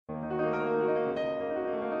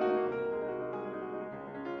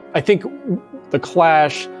I think the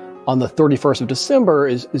clash on the 31st of December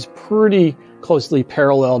is pretty closely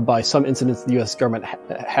paralleled by some incidents the U.S. government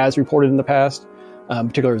has reported in the past.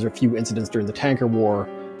 Particularly, there's a few incidents during the tanker war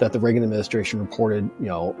that the Reagan administration reported,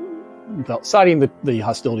 without citing the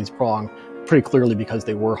hostilities prong pretty clearly because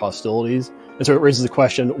they were hostilities. And so it raises the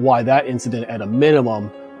question why that incident at a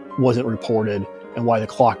minimum wasn't reported and why the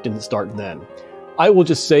clock didn't start then. I will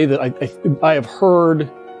just say that I have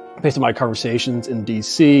heard, based on my conversations in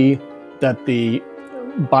D.C., that the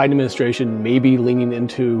Biden administration may be leaning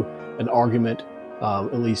into an argument,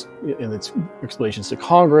 at least in its explanations to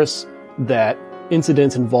Congress, that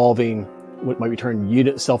incidents involving what might be termed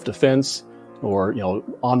unit self-defense or,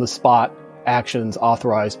 on-the-spot actions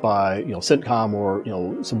authorized by, CENTCOM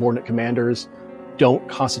or, subordinate commanders don't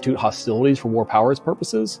constitute hostilities for war powers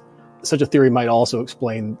purposes. Such a theory might also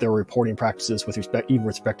explain their reporting practices with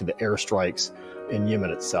respect to the airstrikes in Yemen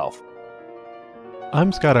itself.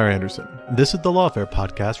 I'm Scott R. Anderson. This is the Lawfare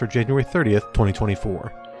podcast for January 30th,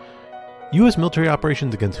 2024. U.S. military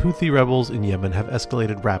operations against Houthi rebels in Yemen have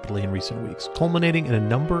escalated rapidly in recent weeks, culminating in a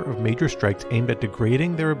number of major strikes aimed at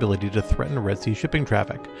degrading their ability to threaten Red Sea shipping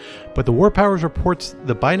traffic. But the War Powers reports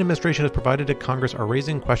the Biden administration has provided to Congress are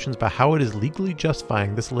raising questions about how it is legally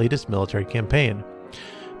justifying this latest military campaign.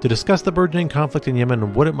 To discuss the burgeoning conflict in Yemen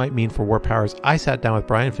and what it might mean for war powers, I sat down with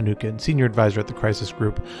Brian Finucane, senior advisor at the Crisis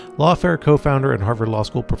Group, Lawfare co-founder and Harvard Law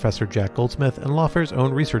School professor Jack Goldsmith, and Lawfare's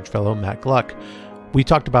own research fellow Matt Gluck. We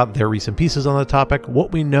talked about their recent pieces on the topic,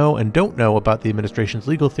 what we know and don't know about the administration's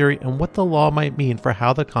legal theory, and what the law might mean for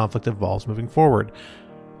how the conflict evolves moving forward.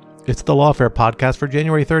 It's the Lawfare podcast for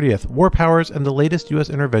January 30th, War Powers and the latest U.S.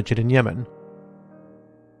 intervention in Yemen.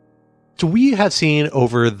 So we have seen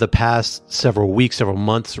over the past several weeks, several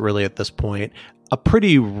months really at this point, a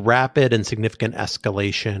pretty rapid and significant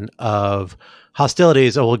escalation of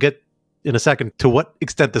hostilities. And we'll get in a second to what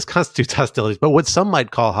extent this constitutes hostilities, but what some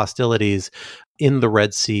might call hostilities in the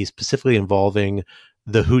Red Sea, specifically involving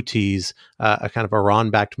the Houthis, a kind of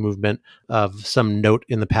Iran-backed movement of some note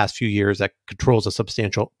in the past few years that controls a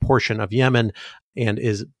substantial portion of Yemen and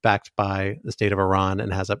is backed by the state of Iran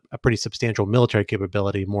and has a pretty substantial military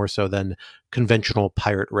capability, more so than conventional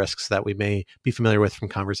pirate risks that we may be familiar with from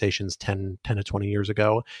conversations 10 to 20 years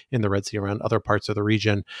ago in the Red Sea around other parts of the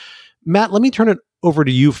region. Matt, let me turn it over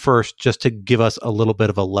to you first, just to give us a little bit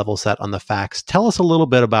of a level set on the facts. Tell us a little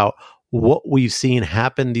bit about what we've seen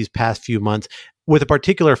happen these past few months, with a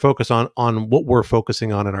particular focus on what we're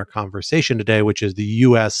focusing on in our conversation today, which is the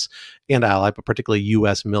U.S. and allied, but particularly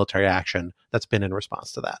U.S. military action that's been in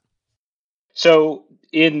response to that. So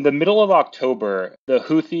in the middle of October, the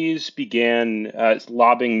Houthis began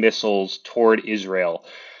lobbing missiles toward Israel.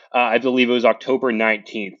 I believe it was October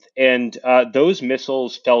 19th. And those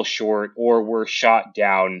missiles fell short or were shot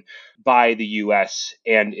down by the U.S.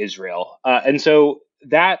 and Israel. And so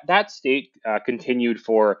that state continued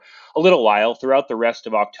for a little while throughout the rest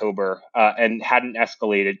of October and hadn't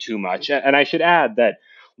escalated too much. And I should add that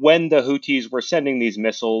when the Houthis were sending these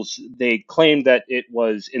missiles, they claimed that it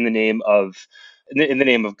was in the name of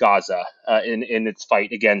Gaza, in its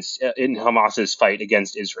fight against in Hamas's fight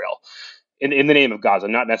against Israel. In the name of Gaza,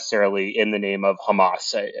 not necessarily in the name of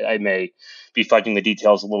Hamas. I may be fudging the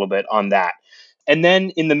details a little bit on that. And then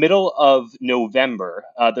in the middle of November,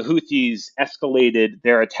 the Houthis escalated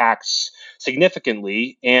their attacks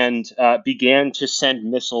significantly and began to send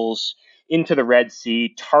missiles into the Red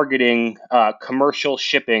Sea, targeting commercial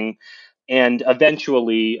shipping and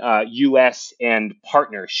eventually U.S. and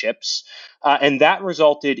partner ships. And that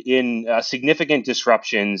resulted in significant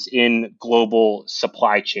disruptions in global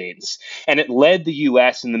supply chains. And it led the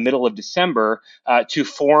U.S. in the middle of December to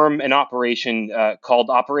form an operation called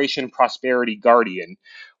Operation Prosperity Guardian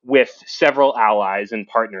with several allies and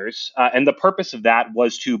partners. And the purpose of that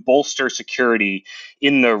was to bolster security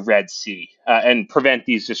in the Red Sea and prevent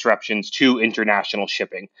these disruptions to international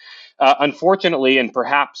shipping. Unfortunately, and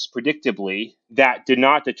perhaps predictably, that did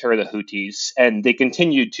not deter the Houthis, and they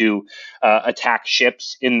continued to attack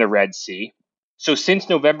ships in the Red Sea. So since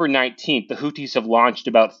November 19th, the Houthis have launched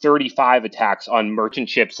about 35 attacks on merchant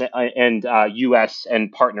ships and U.S.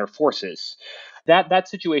 and partner forces. That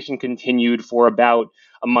situation continued for about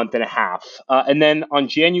a month and a half. And then on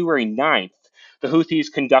January 9th, the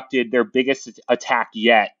Houthis conducted their biggest attack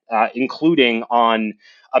yet, including on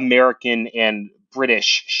American and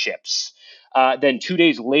British ships. Then 2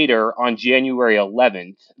 days later, on January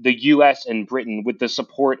 11th, the U.S. and Britain, with the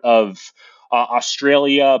support of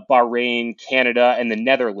Australia, Bahrain, Canada, and the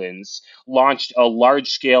Netherlands launched a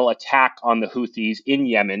large-scale attack on the Houthis in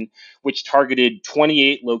Yemen, which targeted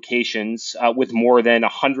 28 locations with more than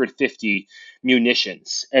 150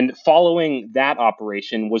 munitions. And following that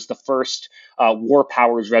operation was the first War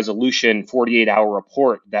Powers Resolution 48-hour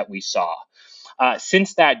report that we saw.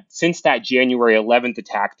 Since that January 11th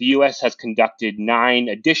attack, the U.S. has conducted 9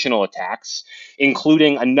 additional attacks,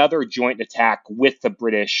 including another joint attack with the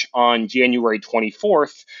British on January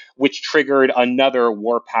 24th, which triggered another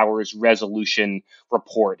War Powers Resolution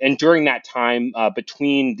report. And during that time,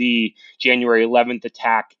 between the January 11th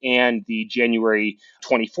attack and the January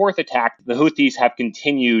 24th attack, the Houthis have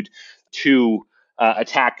continued to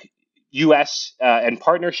attack U.S. And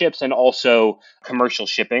partnerships and also commercial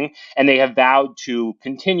shipping, and they have vowed to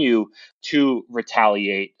continue to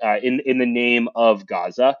retaliate in the name of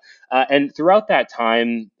Gaza. And throughout that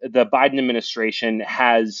time, the Biden administration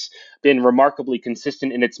has been remarkably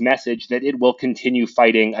consistent in its message that it will continue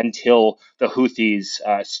fighting until the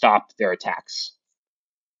Houthis stop their attacks.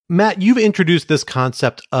 Matt, you've introduced this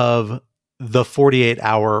concept of the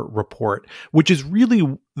 48-hour report, which is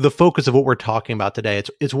really the focus of what we're talking about today.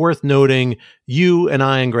 It's worth noting you and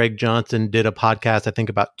I and Greg Johnson did a podcast, I think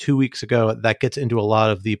about 2 weeks ago, that gets into a lot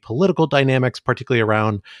of the political dynamics, particularly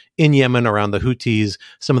around in Yemen, around the Houthis,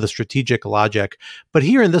 some of the strategic logic. But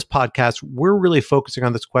here in this podcast, we're really focusing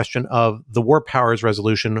on this question of the War Powers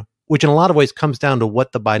Resolution, which in a lot of ways comes down to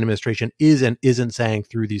what the Biden administration is and isn't saying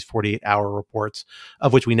through these 48-hour reports,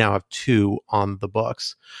 of which we now have 2 on the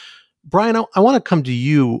books. Brian, I want to come to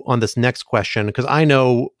you on this next question, because I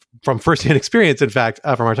know from firsthand experience, in fact,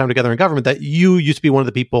 from our time together in government, that you used to be one of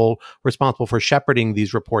the people responsible for shepherding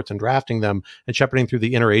these reports and drafting them and shepherding through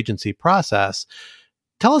the interagency process.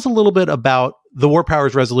 Tell us a little bit about the War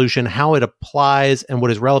Powers Resolution, how it applies and what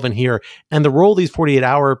is relevant here, and the role these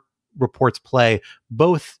 48-hour reports play,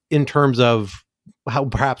 both in terms of how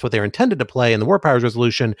perhaps what they're intended to play in the War Powers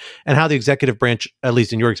Resolution, and how the executive branch, at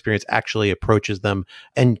least in your experience, actually approaches them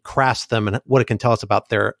and crafts them, and what it can tell us about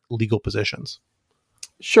their legal positions.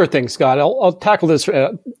 Sure thing, Scott. I'll tackle this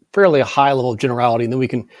at fairly a high level of generality, and then we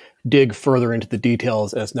can dig further into the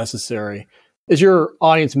details as necessary. As your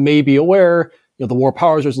audience may be aware, the War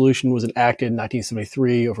Powers Resolution was enacted in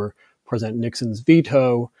 1973 over President Nixon's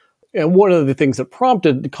veto. And one of the things that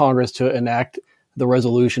prompted Congress to enact the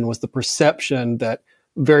resolution was the perception that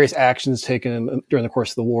various actions taken during the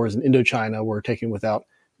course of the wars in Indochina were taken without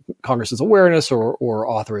Congress's awareness or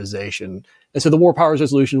authorization. And so the War Powers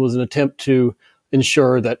Resolution was an attempt to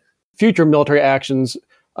ensure that future military actions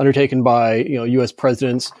undertaken by U.S.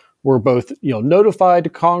 presidents were both notified to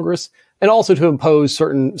Congress, and also to impose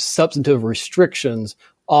certain substantive restrictions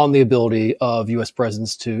on the ability of U.S.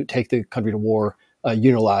 presidents to take the country to war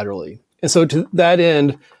unilaterally. And so to that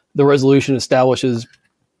end, the resolution establishes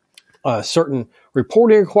certain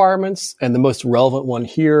reporting requirements, and the most relevant one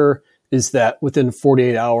here is that within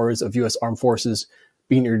 48 hours of U.S. armed forces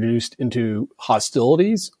being introduced into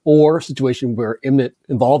hostilities or a situation where imminent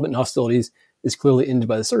involvement in hostilities is clearly ended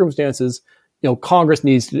by the circumstances, Congress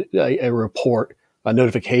needs a report, a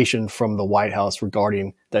notification from the White House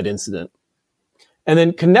regarding that incident. And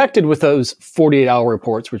then connected with those 48-hour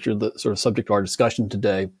reports, which are the sort of subject of our discussion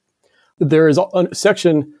today, there is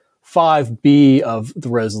Section 5B of the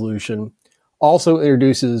resolution also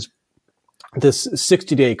introduces this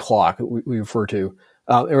 60-day clock that we refer to,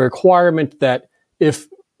 a requirement that if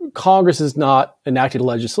Congress has not enacted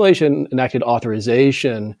legislation, enacted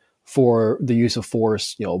authorization for the use of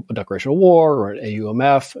force, a declaration of war or an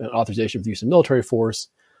AUMF, an authorization for the use of military force,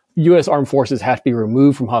 U.S. armed forces have to be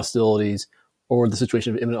removed from hostilities or the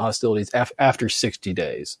situation of imminent hostilities after 60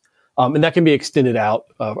 days. And that can be extended out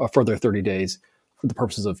a further 30 days for the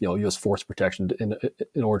purposes of U.S. force protection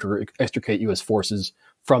in order to extricate U.S. forces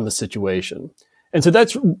from the situation. And so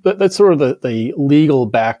that's sort of the legal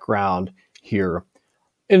background here.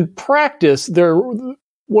 In practice,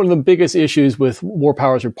 one of the biggest issues with war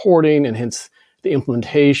powers reporting, and hence the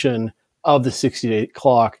implementation of the 60-day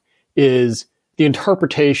clock, is the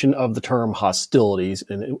interpretation of the term hostilities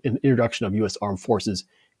and introduction of U.S. armed forces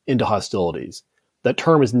into hostilities. That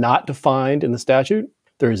term is not defined in the statute.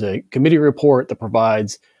 There is a committee report that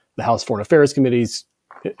provides the House Foreign Affairs Committee's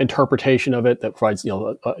interpretation of it, that provides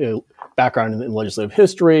a background in legislative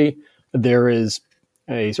history. There is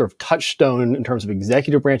a sort of touchstone in terms of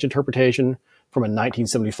executive branch interpretation from a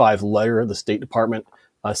 1975 letter the State Department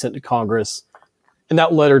sent to Congress. And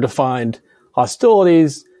that letter defined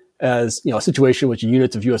hostilities as a situation in which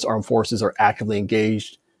units of U.S. armed forces are actively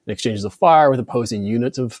engaged in exchanges of fire with opposing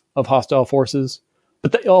units of hostile forces.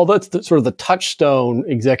 But that's sort of the touchstone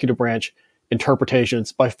executive branch interpretation.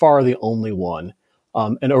 It's by far the only one.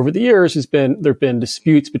 And over the years, there have been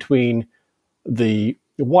disputes between the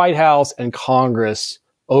White House and Congress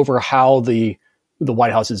over how the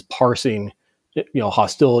White House is parsing,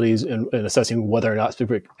 hostilities and assessing whether or not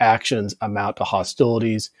specific actions amount to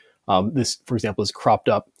hostilities. This, for example, has cropped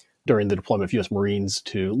up during the deployment of U.S. Marines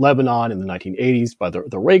to Lebanon in the 1980s by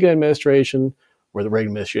the Reagan administration, where the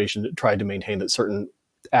Reagan administration tried to maintain that certain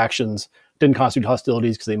actions didn't constitute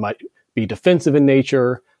hostilities because they might be defensive in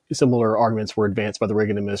nature. Similar arguments were advanced by the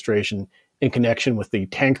Reagan administration in connection with the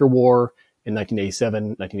tanker war in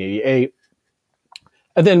 1987, 1988.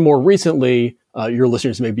 And then more recently, your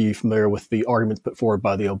listeners may be familiar with the arguments put forward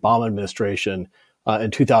by the Obama administration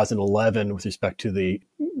in 2011 with respect to the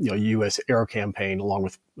U.S. air campaign, along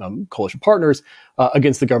with coalition partners,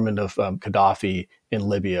 against the government of Gaddafi in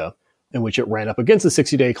Libya, in which it ran up against the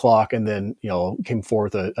 60-day clock and then came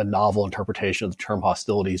forth a novel interpretation of the term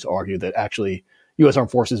hostilities to argue that actually U.S.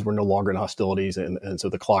 armed forces were no longer in hostilities, and so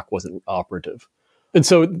the clock wasn't operative. And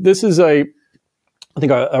so this is I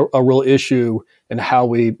think a real issue in how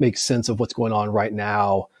we make sense of what's going on right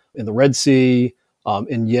now in the Red Sea,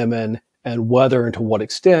 in Yemen, and whether and to what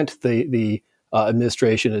extent the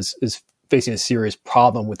administration is facing a serious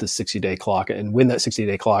problem with the 60-day clock, and when that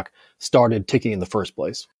 60-day clock started ticking in the first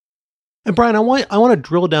place. And Brian, I want to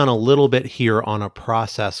drill down a little bit here on a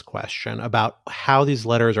process question about how these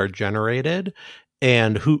letters are generated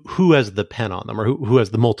and who has the pen on them, or who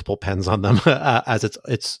has the multiple pens on them, as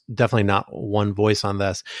it's definitely not one voice on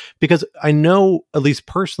this. Because I know, at least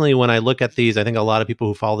personally, when I look at these, I think a lot of people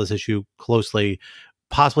who follow this issue closely,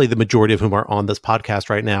 possibly the majority of whom are on this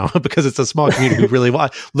podcast right now, because it's a small community who really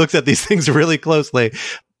looks at these things really closely.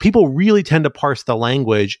 People really tend to parse the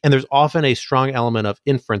language, and there's often a strong element of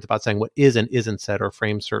inference about saying what is and isn't said or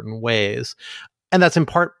framed certain ways. And that's in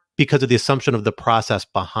part because of the assumption of the process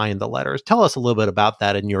behind the letters. Tell us a little bit about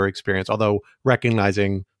that in your experience, although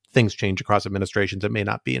recognizing things change across administrations, it may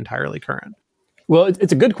not be entirely current. Well,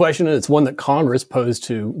 it's a good question, and it's one that Congress posed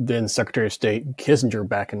to then Secretary of State Kissinger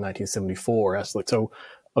back in 1974. So,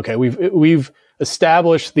 okay, we've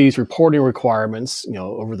established these reporting requirements,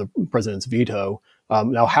 over the president's veto.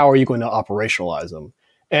 Now, how are you going to operationalize them?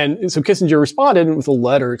 And so Kissinger responded with a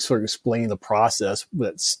letter sort of explaining the process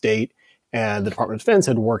that State and the Department of Defense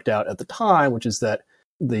had worked out at the time, which is that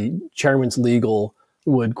the chairman's legal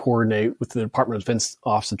would coordinate with the Department of Defense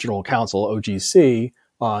Office of General Counsel, OGC,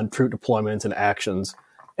 on troop deployments and actions.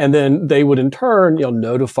 And then they would in turn,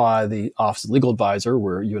 notify the Office of Legal Advisor,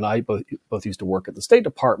 where you and I both used to work at the State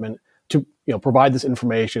Department, to provide this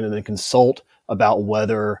information and then consult about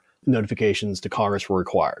whether notifications to Congress were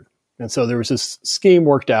required. And so there was this scheme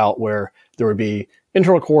worked out where there would be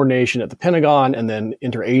internal coordination at the Pentagon and then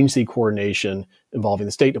interagency coordination involving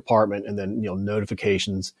the State Department and then,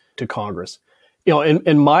 notifications to Congress.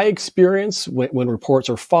 In my experience, when reports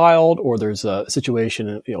are filed or there's a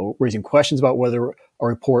situation, raising questions about whether a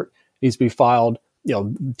report needs to be filed,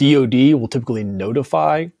 DOD will typically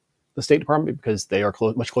notify the State Department because they are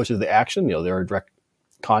much closer to the action. They're in direct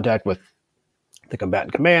contact with the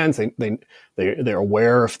combatant commands. They're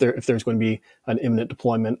aware if there's going to be an imminent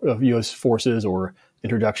deployment of U.S. forces or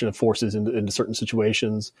introduction of forces into certain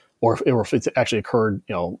situations, or if it's actually occurred,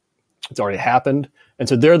 it's already happened. And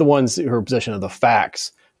so they're the ones who are in possession of the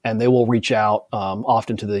facts, and they will reach out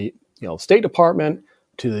often to the State Department,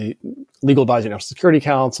 to the Legal Advisor National Security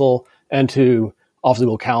Council, and to Office of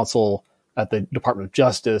Legal Counsel at the Department of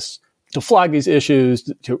Justice to flag these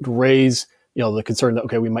issues, to raise the concern that,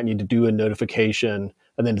 okay, we might need to do a notification,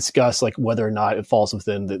 and then discuss whether or not it falls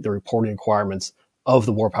within the reporting requirements of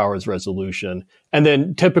the War Powers Resolution. And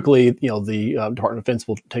then typically, the Department of Defense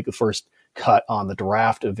will take the first cut on the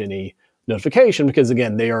draft of any notification because,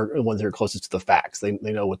 again, they are the ones that are closest to the facts. They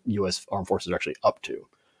know what U.S. armed forces are actually up to.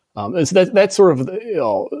 And so that's sort of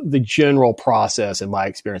the general process, in my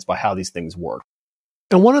experience, by how these things work.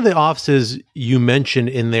 And one of the offices you mentioned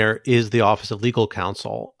in there is the Office of Legal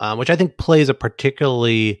Counsel, which I think plays a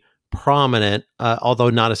particularly prominent, although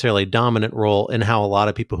not necessarily dominant role in how a lot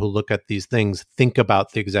of people who look at these things think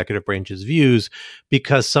about the executive branch's views,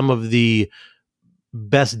 because some of the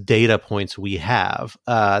best data points we have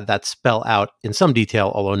that spell out in some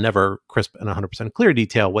detail, although never crisp and 100% clear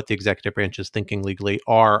detail, what the executive branch is thinking legally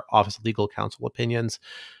are Office of Legal Counsel opinions.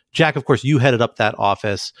 Jack, of course, you headed up that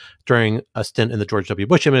office during a stint in the George W.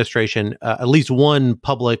 Bush administration. At least one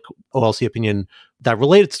public OLC opinion that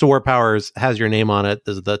relates to war powers has your name on it.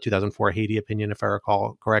 This is the 2004 Haiti opinion, if I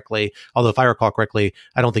recall correctly. Although, if I recall correctly,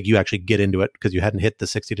 I don't think you actually get into it because you hadn't hit the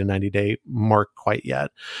 60 to 90 day mark quite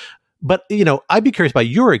yet. But, I'd be curious about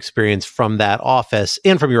your experience from that office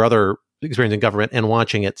and from your other experience in government and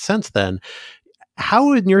watching it since then.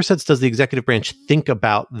 How, in your sense, does the executive branch think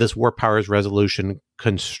about this war powers resolution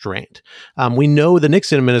constraint? We know the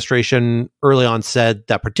Nixon administration early on said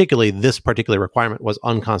that this particular requirement was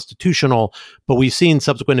unconstitutional, but we've seen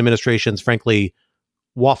subsequent administrations, frankly,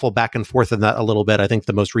 waffle back and forth in that a little bit. I think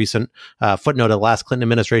the most recent footnote of the last Clinton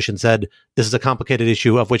administration said this is a complicated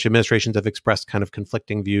issue of which administrations have expressed kind of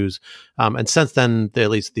conflicting views. And since then,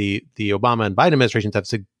 at least the Obama and Biden administrations have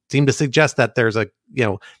seemed to suggest that there's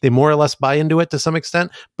they more or less buy into it to some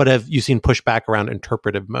extent, but have you seen pushback around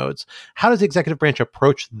interpretive modes? How does the executive branch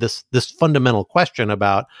approach this fundamental question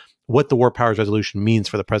about what the war powers resolution means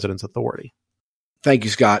for the president's authority? Thank you,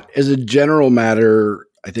 Scott. As a general matter,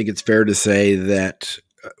 I think it's fair to say that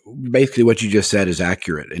basically what you just said is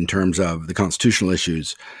accurate in terms of the constitutional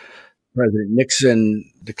issues. President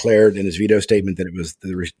Nixon declared in his veto statement that it was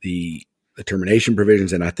the termination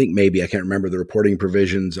provisions, and I think I can't remember, the reporting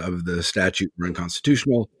provisions of the statute were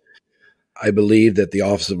unconstitutional. I believe that the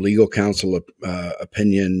Office of Legal Counsel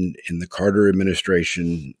opinion in the Carter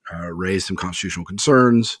administration raised some constitutional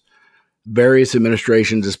concerns. Various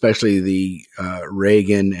administrations, especially the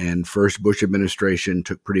Reagan and first Bush administration,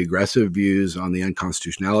 took pretty aggressive views on the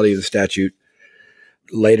unconstitutionality of the statute.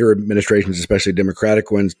 Later administrations, especially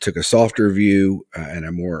Democratic ones, took a softer view and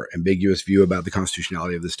a more ambiguous view about the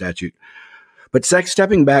constitutionality of the statute. But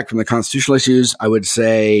stepping back from the constitutional issues, I would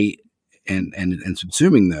say, and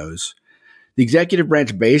subsuming those, the executive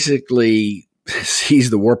branch basically sees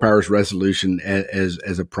the war powers resolution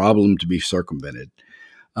as a problem to be circumvented.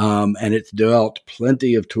 And it's developed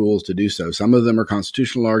plenty of tools to do so. Some of them are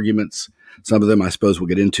constitutional arguments. Some of them, I suppose we'll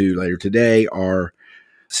get into later today, are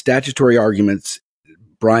statutory arguments.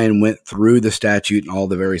 Brian went through the statute and all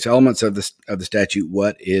the various elements of the statute.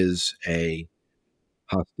 What is a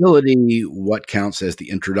hostility? What counts as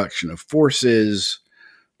the introduction of forces?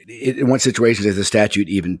 In what situations is the statute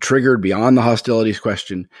even triggered beyond the hostilities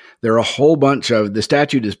question? There are a whole bunch of, the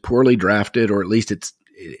statute is poorly drafted, or at least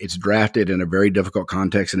it's drafted in a very difficult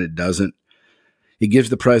context, and it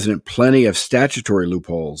gives the president plenty of statutory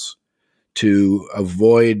loopholes to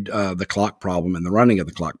avoid the clock problem and the running of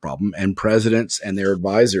the clock problem. And presidents and their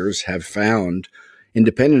advisors have found,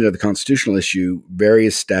 independent of the constitutional issue,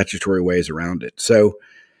 various statutory ways around it.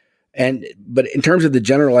 But in terms of the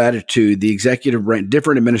general attitude, the executive branch,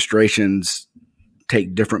 different administrations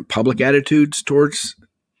take different public attitudes towards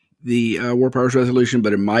the war powers resolution.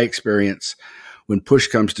 But in my experience, when push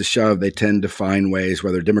comes to shove, they tend to find ways,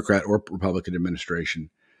 whether Democrat or Republican administration,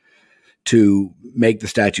 to make the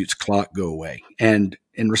statute's clock go away. And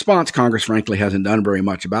in response, Congress, frankly, hasn't done very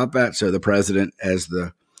much about that. So the president, as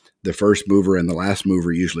the first mover and the last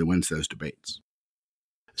mover, usually wins those debates.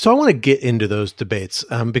 So I want to get into those debates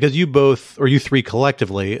because you three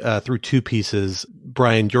collectively, through two pieces,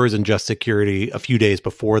 Brian, yours in Just Security a few days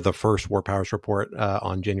before the first War Powers report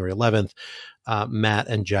on January 11th, Matt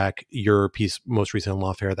and Jack, your piece most recent in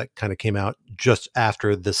Lawfare that kind of came out just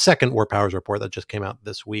after the second War Powers report that just came out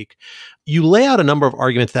this week. You lay out a number of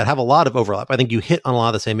arguments that have a lot of overlap. I think you hit on a lot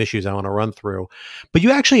of the same issues I want to run through, but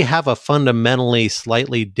you actually have a fundamentally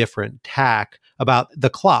slightly different tack about the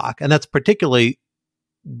clock, and that's particularly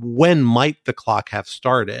when might the clock have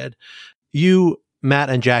started. You,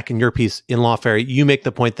 Matt and Jack, in your piece in Lawfare, you make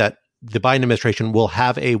the point that the Biden administration will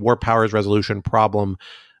have a war powers resolution problem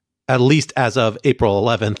at least as of April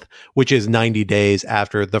 11th, which is 90 days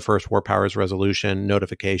after the first war powers resolution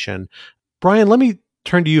notification. Brian, let me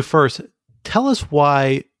turn to you first. Tell us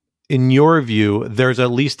why, in your view, there's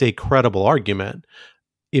at least a credible argument,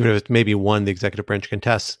 even if it's maybe one the executive branch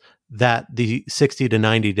contests, that the 60 to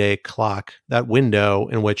 90 day clock, that window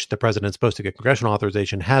in which the president's supposed to get congressional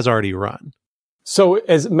authorization, has already run. So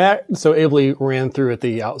as Matt so ably ran through at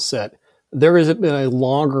the outset, there has been a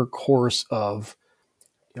longer course of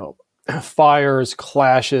fires,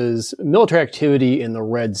 clashes, military activity in the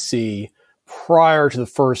Red Sea prior to the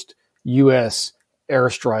first U.S.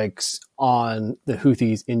 airstrikes on the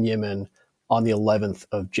Houthis in Yemen on the 11th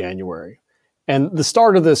of January. And the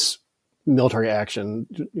start of this military action,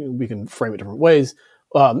 we can frame it different ways,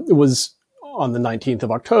 it was on the 19th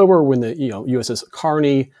of October when the USS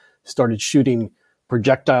Carney started shooting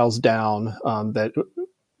projectiles down, that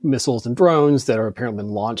missiles and drones that are apparently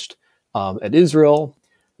been launched at Israel.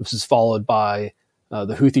 This is followed by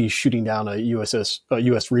the Houthis shooting down a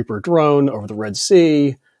U.S. Reaper drone over the Red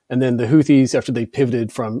Sea. And then the Houthis, after they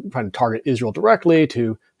pivoted from trying to target Israel directly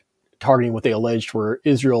to targeting what they alleged were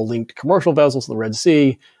Israel-linked commercial vessels in the Red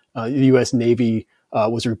Sea, the U.S. Navy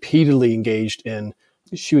was repeatedly engaged in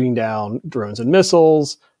shooting down drones and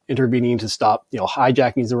missiles, intervening to stop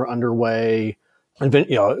hijackings that were underway, And then,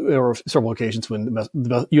 there were several occasions when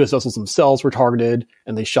the U.S. vessels themselves were targeted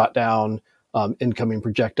and they shot down incoming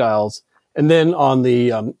projectiles. And then on the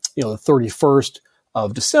the 31st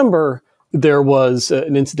of December, there was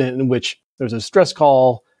an incident in which there was a stress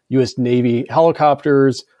call. U.S. Navy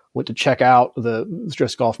helicopters went to check out the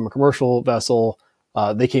stress call from a commercial vessel.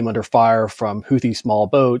 They came under fire from Houthi small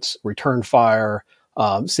boats, returned fire,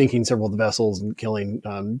 sinking several of the vessels and killing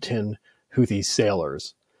 10 Houthi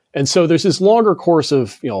sailors. And so there's this longer course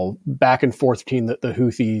of, back and forth between the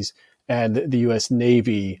Houthis and the U.S.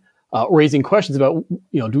 Navy, raising questions about,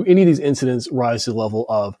 do any of these incidents rise to the level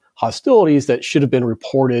of hostilities that should have been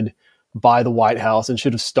reported by the White House and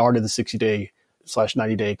should have started the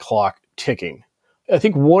 60-day/90-day clock ticking? I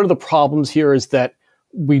think one of the problems here is that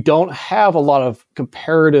we don't have a lot of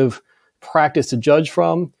comparative practice to judge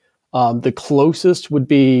from. The closest would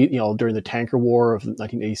be, during the tanker war of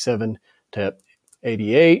 1987 to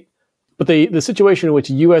 88. But the situation in which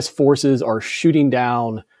U.S. forces are shooting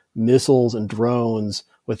down missiles and drones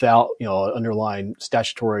without, underlying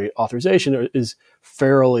statutory authorization is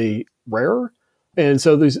fairly rare. And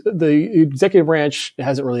so the executive branch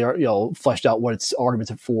hasn't really, fleshed out what its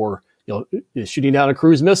arguments for, is shooting down a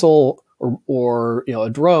cruise missile or a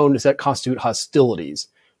drone, does that constitute hostilities?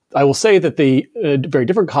 I will say that the very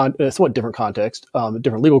different, somewhat different context,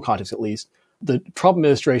 different legal context at least, the Trump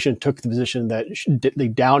administration took the position that the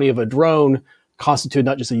downing of a drone constituted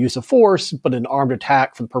not just a use of force, but an armed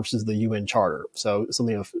attack for the purposes of the UN Charter. So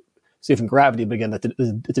something of significant gravity, but again,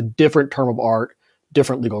 it's a different term of art,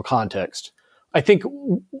 different legal context. I think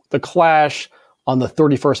the clash on the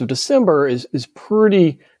 31st of December is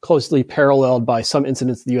pretty closely paralleled by some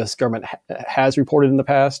incidents the U.S. government has reported in the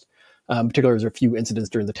past. Particularly, there's a few incidents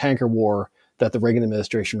during the tanker war that the Reagan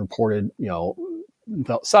administration reported,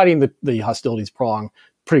 without citing the hostilities prong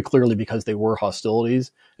pretty clearly because they were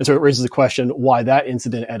hostilities. And so it raises the question why that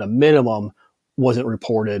incident at a minimum wasn't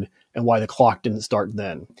reported and why the clock didn't start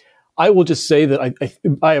then. I will just say that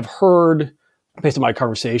I have heard, based on my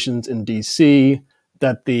conversations in D.C.,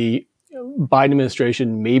 that the Biden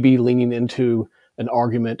administration may be leaning into an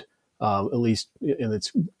argument, at least in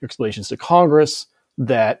its explanations to Congress,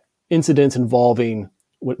 that incidents involving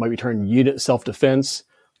what might be termed unit self-defense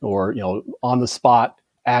or, on-the-spot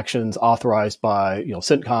actions authorized by,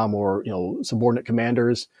 CENTCOM or, subordinate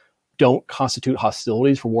commanders don't constitute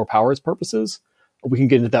hostilities for war powers purposes. We can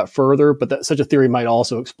get into that further, but such a theory might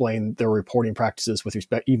also explain their reporting practices with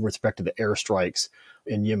respect to the airstrikes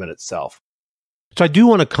in Yemen itself. So I do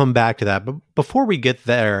want to come back to that, but before we get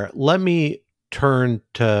there, let me turn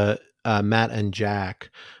to Matt and Jack.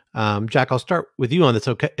 Jack, I'll start with you on this,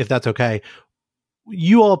 okay, if that's okay.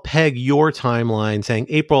 You all peg your timeline saying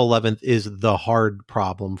April 11th is the hard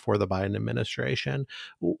problem for the Biden administration.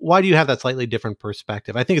 Why do you have that slightly different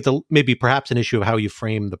perspective? I think it's maybe perhaps an issue of how you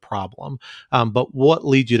frame the problem. But what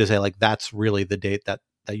leads you to say that's really the date that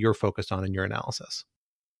you're focused on in your analysis?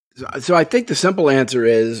 So I think the simple answer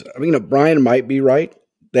is, Brian might be right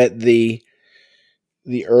that the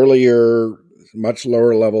earlier, much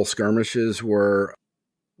lower level skirmishes were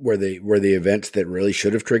the events that really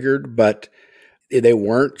should have triggered, but they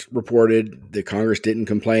weren't reported. The Congress didn't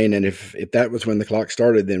complain, and if that was when the clock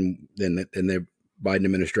started, then the Biden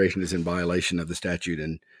administration is in violation of the statute,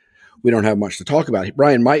 and we don't have much to talk about.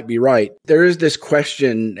 Brian might be right. There is this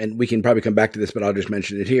question, and we can probably come back to this, but I'll just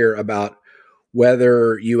mention it here, about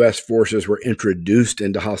whether U.S. forces were introduced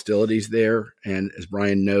into hostilities there. And as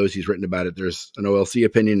Brian knows, he's written about it, there's an OLC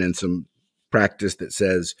opinion and some practice that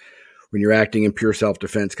says when you're acting in pure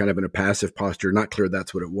self-defense, kind of in a passive posture, not clear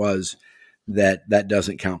that's what it was, that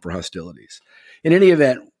doesn't count for hostilities. In any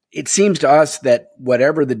event, it seems to us that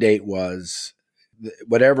whatever the date was,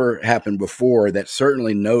 whatever happened before, that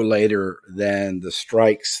certainly no later than the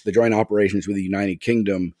strikes, the joint operations with the United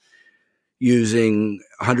Kingdom, using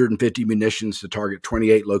 150 munitions to target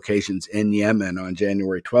 28 locations in Yemen on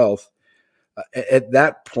January 12th. At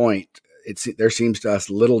that point, there seems to us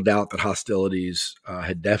little doubt that hostilities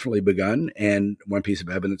had definitely begun. And one piece of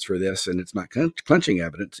evidence for this, and it's not clinching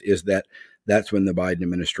evidence, is that that's when the Biden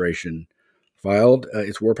administration filed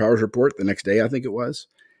its War Powers Report the next day, I think it was.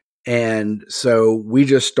 And so we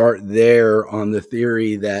just start there on the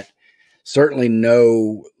theory that certainly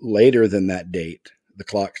no later than that date, the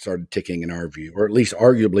clock started ticking in our view, or at least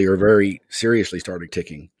arguably or very seriously started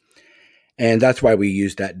ticking. And that's why we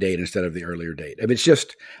used that date instead of the earlier date. I mean, it's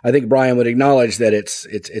just, I think Brian would acknowledge that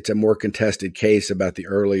it's a more contested case about the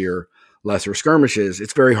earlier, lesser skirmishes.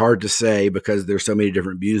 It's very hard to say because there's so many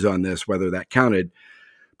different views on this, whether that counted.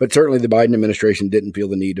 But certainly the Biden administration didn't feel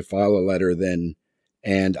the need to file a letter then.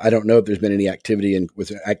 And I don't know if there's been any activity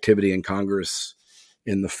in Congress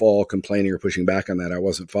in the fall complaining or pushing back on that. I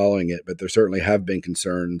wasn't following it, but there certainly have been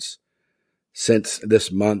concerns since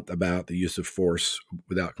this month about the use of force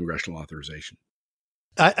without congressional authorization.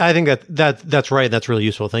 I think that's right. That's really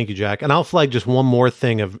useful. Thank you, Jack. And I'll flag just one more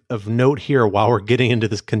thing of note here while we're getting into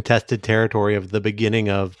this contested territory of the beginning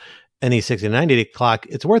of any 60 to 90 day clock.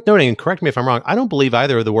 It's worth noting, and correct me if I'm wrong, I don't believe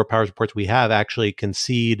either of the war powers reports we have actually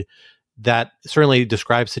concede that, certainly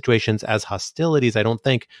describe situations as hostilities.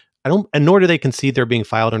 And nor do they concede they're being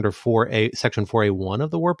filed under Section 4A1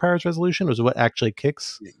 of the War Powers Resolution, is what actually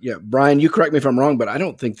kicks. Yeah, Brian, you correct me if I'm wrong, but I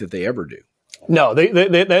don't think that they ever do. No,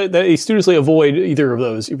 they studiously avoid either of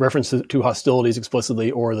those references to hostilities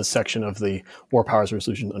explicitly or the section of the War Powers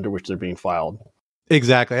Resolution under which they're being filed.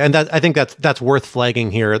 Exactly. And I think that's worth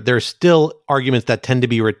flagging here. There's still arguments that tend to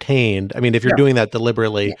be retained. I mean, if you're doing that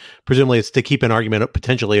deliberately, presumably it's to keep an argument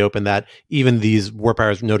potentially open that even these war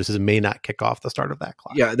powers notices may not kick off the start of that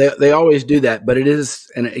clock. Yeah, they always do that. But it is,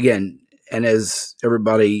 and again, and as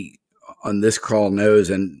everybody on this call knows,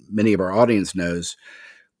 and many of our audience knows,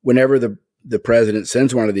 whenever the president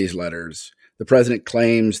sends one of these letters, the president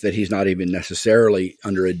claims that he's not even necessarily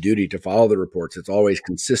under a duty to follow the reports. It's always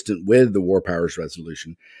consistent with the War Powers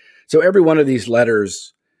Resolution. So every one of these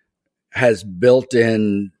letters has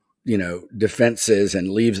built-in, defenses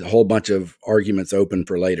and leaves a whole bunch of arguments open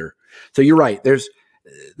for later. So you're right.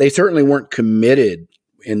 They certainly weren't committed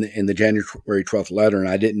in the January 12th letter, and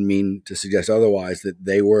I didn't mean to suggest otherwise, that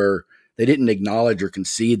they didn't acknowledge or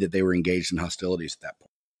concede that they were engaged in hostilities at that point.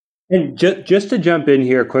 And just to jump in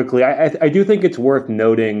here quickly, I do think it's worth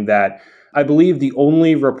noting that I believe the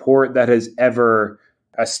only report that has ever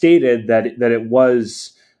stated that it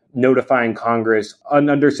was notifying Congress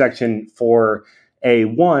under Section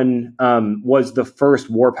 4A1 was the first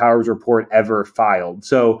War Powers report ever filed.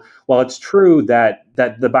 So while it's true that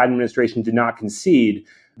the Biden administration did not concede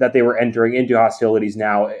that they were entering into hostilities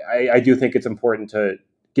now, I do think it's important to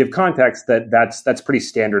give context that that's pretty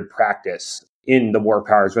standard practice in the War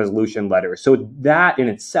Powers Resolution letter. So that in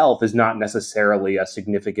itself is not necessarily a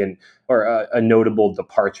significant or a notable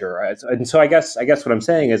departure. And so I guess what I'm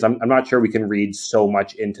saying is I'm not sure we can read so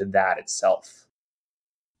much into that itself.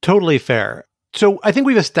 Totally fair. So I think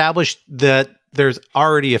we've established that there's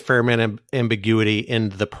already a fair amount of ambiguity in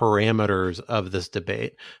the parameters of this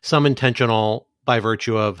debate. Some intentional by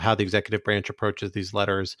virtue of how the executive branch approaches these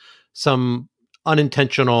letters, some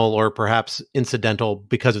unintentional or perhaps incidental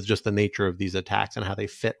because of just the nature of these attacks and how they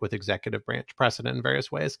fit with executive branch precedent in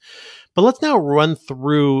various ways. But let's now run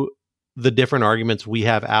through the different arguments we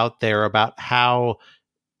have out there about how,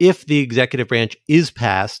 if the executive branch is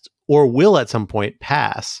passed or will at some point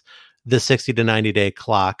pass the 60 to 90 day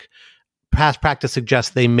clock, past practice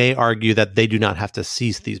suggests they may argue that they do not have to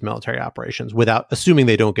cease these military operations without assuming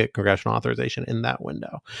they don't get congressional authorization in that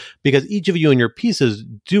window. Because each of you in your pieces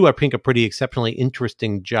do, I think, a pretty exceptionally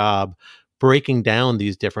interesting job breaking down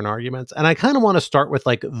these different arguments. And I kind of want to start with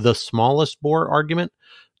like the smallest bore argument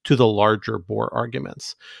to the larger bore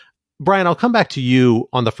arguments. Brian, I'll come back to you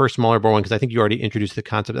on the first smaller bore one because I think you already introduced the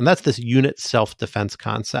concept, and that's this unit self-defense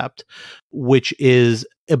concept, which is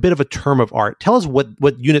a bit of a term of art. Tell us what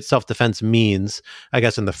unit self-defense means, I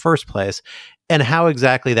guess, in the first place, and how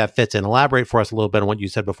exactly that fits in. Elaborate for us a little bit on what you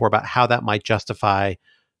said before about how that might justify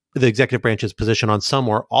the executive branch's position on some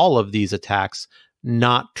or all of these attacks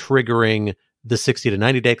not triggering the 60 to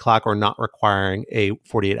 90 day clock or not requiring a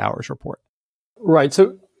 48 hours report. Right.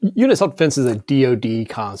 So unit self-defense is a DoD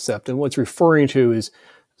concept, and what's referring to is,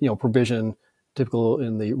 provision typical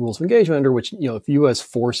in the rules of engagement under which, if U.S.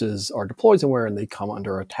 forces are deployed somewhere and they come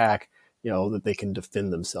under attack, that they can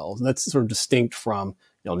defend themselves. And that's sort of distinct from,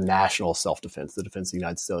 national self-defense, the defense of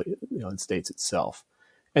the United States itself.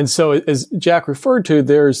 And so, as Jack referred to,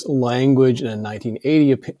 there's language in a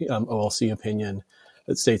 1980 OLC opinion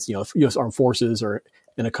that states, if U.S. armed forces are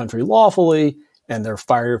in a country lawfully and they're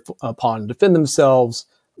fired upon to defend themselves,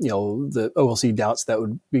 the OLC doubts that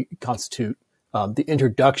would constitute the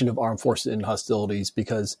introduction of armed forces in hostilities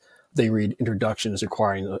because they read introduction as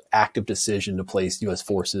requiring an active decision to place U.S.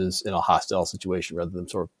 forces in a hostile situation rather than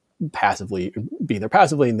sort of passively being there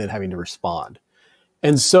passively and then having to respond.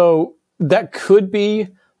 And so that could be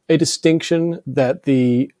a distinction that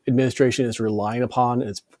the administration is relying upon in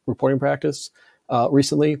its reporting practice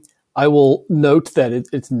recently. I will note that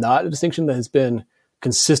it's not a distinction that has been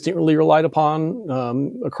consistently relied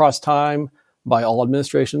upon across time by all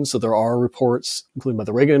administrations. So there are reports, including by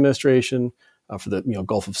the Reagan administration, for the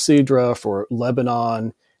Gulf of Sidra, for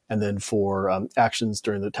Lebanon, and then for actions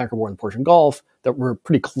during the tanker war in the Persian Gulf that were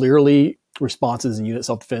pretty clearly responses in unit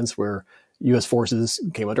self-defense where U.S. forces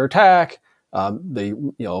came under attack, They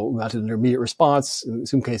mounted an immediate response. In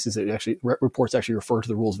some cases, reports actually refer to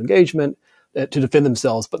the rules of engagement to defend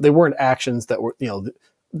themselves, but they weren't actions that were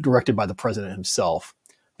directed by the president himself.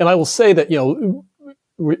 And I will say that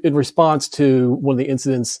in response to one of the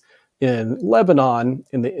incidents in Lebanon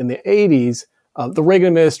in the 80s, the Reagan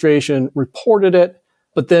administration reported it,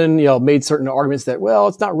 but then made certain arguments that, well,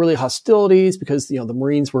 it's not really hostilities because the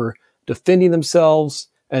Marines were defending themselves.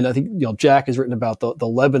 And I think Jack has written about the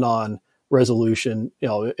Lebanon resolution.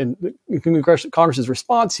 And Congress's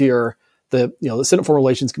response here, the Senate Foreign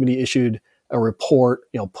Relations Committee issued a report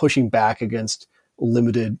pushing back against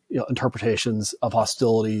limited interpretations of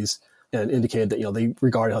hostilities, and indicated that they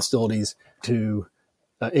regarded hostilities to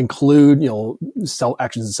include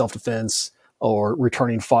actions in self-defense or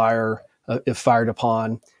returning fire if fired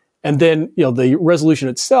upon. And then the resolution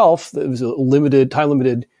itself, it was a time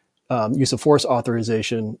limited use of force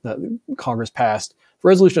authorization that Congress passed. The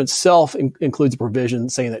resolution itself includes a provision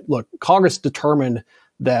saying that, look, Congress determined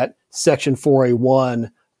that Section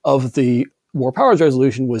 4A1 of the War Powers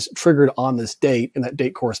Resolution was triggered on this date, and that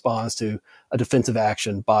date corresponds to a defensive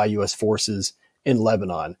action by U.S. forces in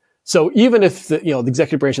Lebanon. So even if the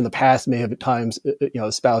executive branch in the past may have at times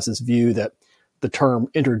espoused this view that the term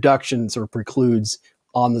introduction sort of precludes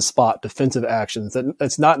on-the-spot defensive actions,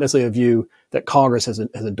 that's not necessarily a view that Congress has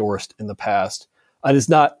endorsed in the past. And it's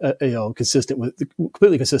not completely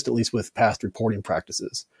consistent, at least with past reporting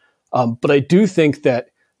practices. But I do think that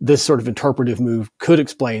this sort of interpretive move could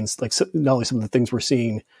explain not only some of the things we're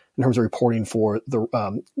seeing in terms of reporting for the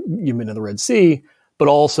Yemen and the Red Sea, but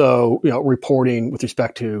also reporting with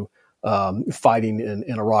respect to fighting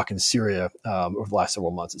in Iraq and Syria over the last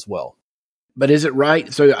several months as well. But is it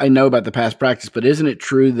right? So I know about the past practice, but isn't it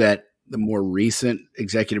true that the more recent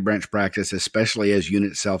executive branch practice, especially as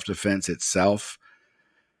unit self-defense itself,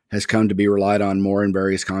 has come to be relied on more in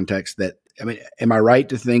various contexts? Am I right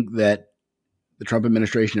to think that the Trump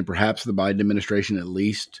administration and perhaps the Biden administration, at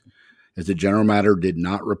least as a general matter, did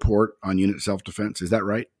not report on unit self-defense? Is that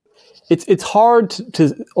right? It's hard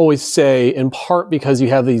to always say, in part because you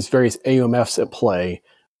have these various AUMFs at play.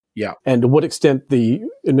 Yeah. And to what extent the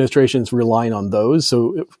administration's relying on those.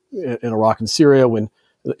 So in Iraq and Syria,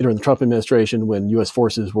 during the Trump administration, when U.S.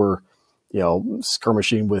 forces were,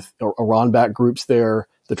 skirmishing with Iran-backed groups there,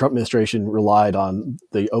 the Trump administration relied on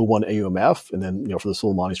the 01 AUMF, and then, for the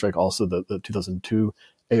Soleimani strike, also the 2002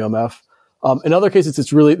 AUMF. In other cases,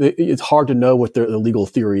 it's hard to know what the legal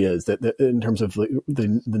theory is that in terms of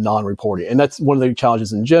the non-reporting. And that's one of the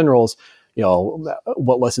challenges in general is,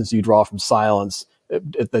 what lessons do you draw from silence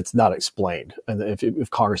that's not explained, and if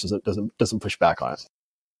Congress doesn't push back on it.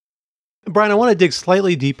 Brian, I want to dig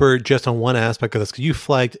slightly deeper just on one aspect of this, because you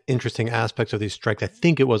flagged interesting aspects of these strikes. I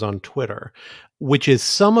think it was on Twitter, which is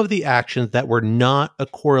some of the actions that were not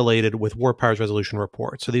correlated with War Powers Resolution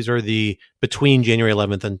reports. So these are the between January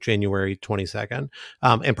 11th and January 22nd,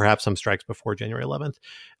 and perhaps some strikes before January 11th,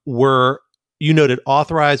 were, you noted,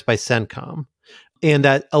 authorized by CENTCOM. And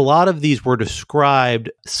that a lot of these were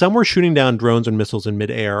described, some were shooting down drones and missiles in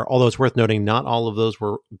midair, although it's worth noting not all of those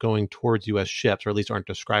were going towards U.S. ships, or at least aren't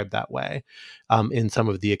described that way in some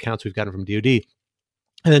of the accounts we've gotten from DoD.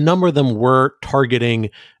 And a number of them were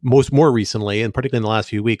targeting, more recently, and particularly in the last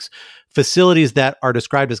few weeks, facilities that are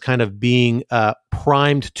described as kind of being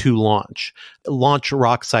primed to launch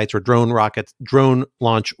rock sites or drone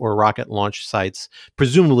launch or rocket launch sites,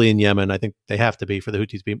 presumably in Yemen. I think they have to be for the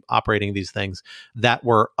Houthis to be operating these things that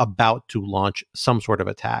were about to launch some sort of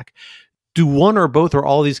attack. Do one or both or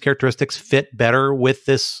all of these characteristics fit better with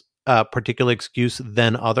this particular excuse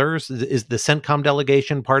than others? Is the CENTCOM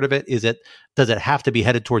delegation part of it? Does it have to be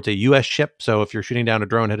headed towards a U.S. ship? So if you're shooting down a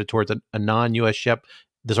drone headed towards a non-U.S. ship,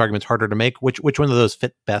 this argument's harder to make. Which one of those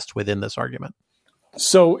fit best within this argument?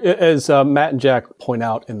 So as Matt and Jack point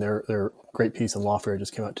out in their great piece in Lawfare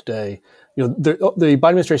just came out today, the Biden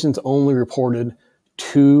administration's only reported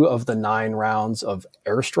 2 of the 9 rounds of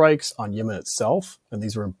airstrikes on Yemen itself, and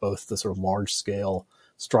these were both the sort of large-scale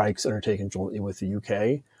strikes undertaken jointly with the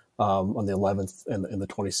UK. On the 11th and the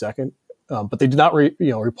 22nd. But they did not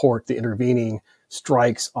report the intervening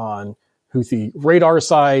strikes on Houthi radar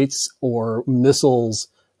sites or missiles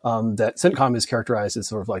that CENTCOM is characterized as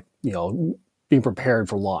sort of like, being prepared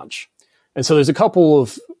for launch. And so there's a couple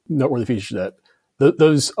of noteworthy features that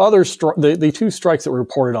those other the 2 strikes that were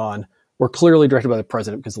reported on were clearly directed by the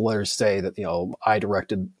president, because the letters say that, I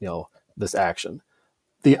directed, this action.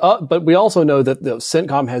 But we also know that the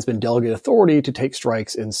CENTCOM has been delegated authority to take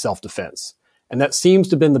strikes in self-defense. And that seems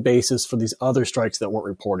to have been the basis for these other strikes that weren't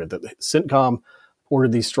reported, that the CENTCOM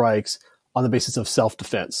ordered these strikes on the basis of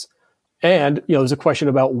self-defense. And, there's a question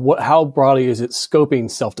about how broadly is it scoping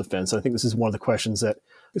self-defense? I think this is one of the questions that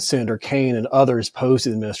Senator Kaine and others posed to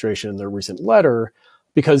the administration in their recent letter,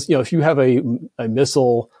 because, if you have a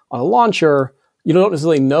missile on a launcher, you don't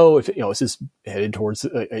necessarily know if, is this headed towards,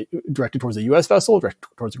 directed towards a U.S. vessel, directed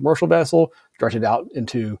towards a commercial vessel, directed out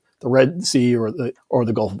into the Red Sea or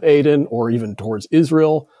the Gulf of Aden, or even towards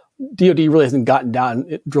Israel. DoD really hasn't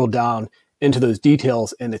drilled down into those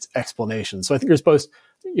details and its explanations. So I think there's both,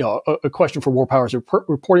 a question for war powers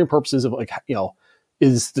reporting purposes of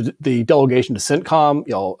is the delegation to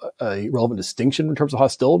CENTCOM, a relevant distinction in terms of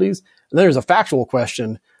hostilities? And then there's a factual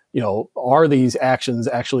question, are these actions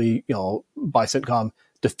actually, by CENTCOM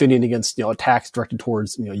defending against, attacks directed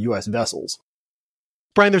towards, U.S. vessels?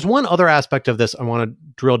 Brian, there's one other aspect of this I want to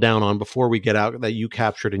drill down on before we get out that you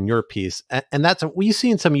captured in your piece. And that's we've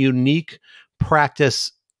seen some unique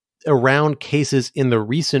practice around cases in the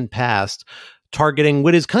recent past targeting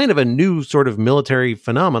what is kind of a new sort of military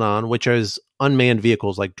phenomenon, which is unmanned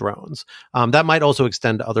vehicles like drones. That might also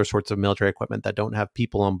extend to other sorts of military equipment that don't have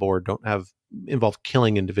people on board, don't involve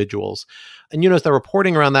killing individuals. And you notice the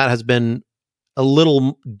reporting around that has been a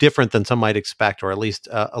little different than some might expect, or at least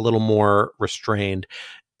a little more restrained.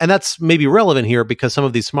 And that's maybe relevant here because some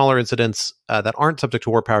of these smaller incidents that aren't subject to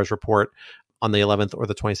War Powers Report on the 11th or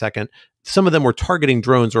the 22nd, some of them were targeting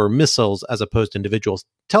drones or missiles as opposed to individuals.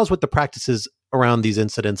 Tell us what the practice is around these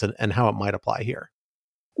incidents and how it might apply here.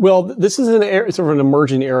 Well, this is sort of an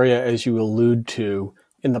emerging area, as you allude to.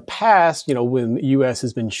 In the past, when the U.S.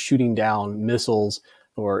 has been shooting down missiles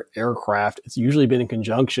or aircraft, it's usually been in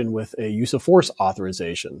conjunction with a use of force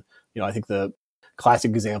authorization. I think the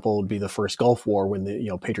classic example would be the first Gulf War when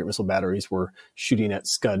the Patriot missile batteries were shooting at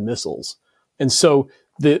Scud missiles. And so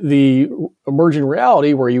the emerging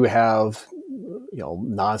reality where you have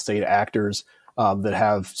non-state actors that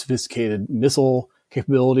have sophisticated missile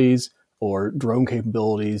capabilities or drone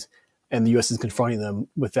capabilities, and the U.S. is confronting them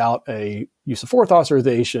without a use of force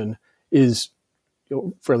authorization is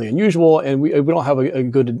fairly unusual, and we don't have a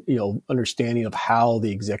good understanding of how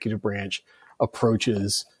the executive branch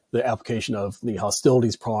approaches the application of the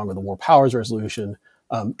hostilities prong or the war powers resolution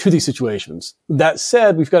to these situations. That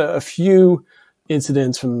said, we've got a few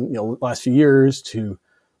incidents from the last few years to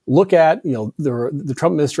look at. The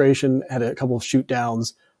Trump administration had a couple of shoot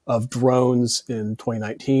downs of drones in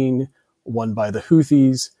 2019, one by the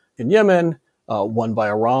Houthis in Yemen, one by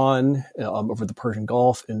Iran over the Persian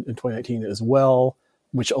Gulf in 2019 as well,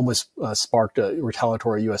 which almost sparked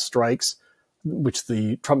retaliatory U.S. strikes, which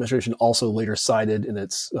the Trump administration also later cited in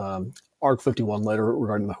its Article 51 letter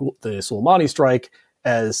regarding the Soleimani strike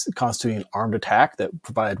as constituting an armed attack that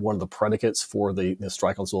provided one of the predicates for the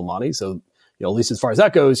strike on Soleimani. So, at least as far as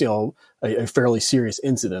that goes, a fairly serious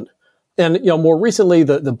incident. And, more recently,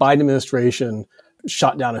 the Biden administration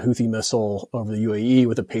shot down a Houthi missile over the UAE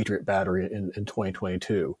with a Patriot battery in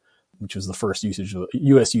 2022, which was the first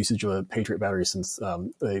U.S. usage of a Patriot battery since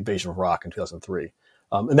the invasion of Iraq in 2003.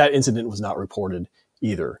 And that incident was not reported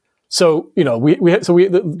either. So,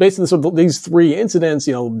 based on sort of these three incidents,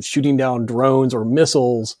 shooting down drones or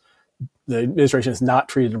missiles, the administration is not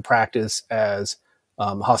treated in practice as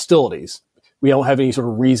hostilities. We don't have any sort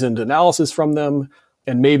of reasoned analysis from them,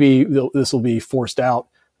 and maybe this will be forced out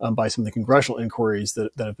by some of the congressional inquiries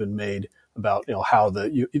that have been made about how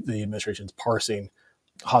the administration is parsing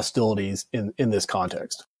hostilities in this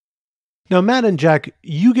context. Now, Matt and Jack,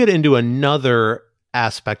 you get into another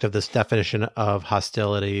aspect of this definition of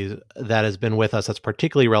hostilities that has been with us that's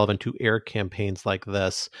particularly relevant to air campaigns like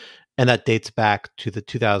this, and that dates back to the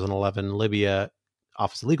 2011 Libya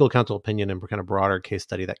Office of Legal Counsel opinion and kind of broader case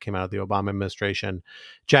study that came out of the Obama administration.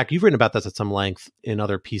 Jack, you've written about this at some length in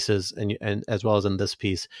other pieces and as well as in this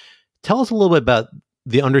piece. Tell us a little bit about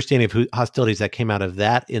the understanding of hostilities that came out of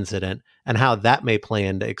that incident and how that may play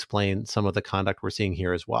in to explain some of the conduct we're seeing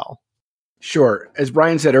here as well. Sure. As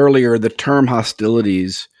Brian said earlier, the term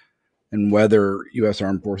hostilities and whether U.S.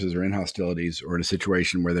 armed forces are in hostilities or in a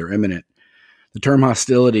situation where they're imminent, the term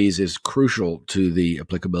hostilities is crucial to the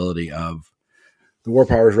applicability of the War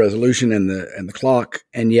Powers Resolution and the clock,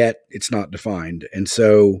 and yet it's not defined. And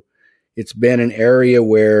so it's been an area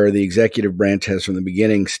where the executive branch has from the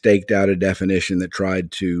beginning staked out a definition that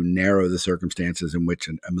tried to narrow the circumstances in which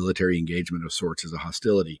a military engagement of sorts is a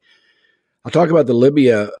hostility. I'll talk about the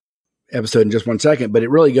Libya episode in just one second, but it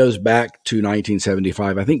really goes back to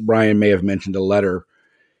 1975. I think Brian may have mentioned a letter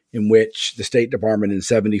in which the State Department in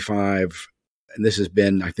 75, and this has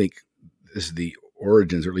been, I think this is the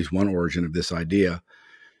origins, or at least one origin of this idea,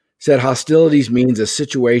 said hostilities means a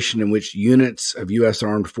situation in which units of U.S.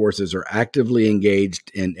 armed forces are actively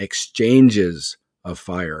engaged in exchanges of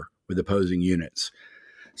fire with opposing units.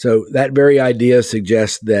 So that very idea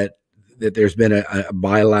suggests that there's been a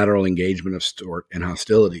bilateral engagement of sort in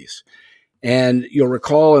hostilities. And you'll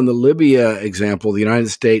recall in the Libya example, the United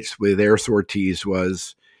States with air sorties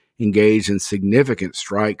was engaged in significant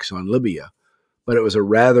strikes on Libya, but it was a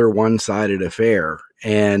rather one-sided affair.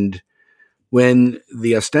 And when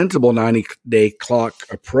the ostensible 90-day clock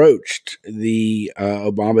approached, the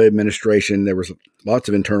Obama administration, there was lots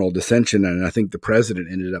of internal dissension, and I think the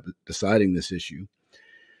president ended up deciding this issue,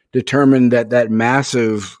 determined that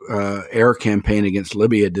massive air campaign against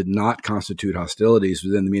Libya did not constitute hostilities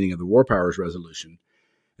within the meaning of the War Powers Resolution,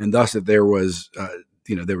 and thus that there was,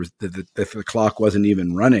 the clock wasn't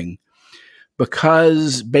even running,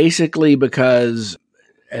 because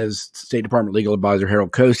as State Department legal advisor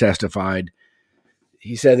Harold Coase testified,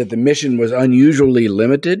 he said that the mission was unusually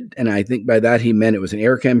limited, and I think by that he meant it was an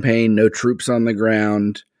air campaign, no troops on the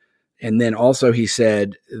ground. And then also he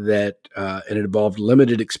said that it involved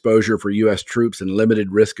limited exposure for U.S. troops and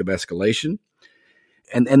limited risk of escalation.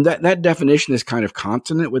 And that definition is kind of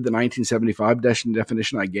consonant with the 1975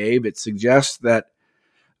 definition I gave. It suggests that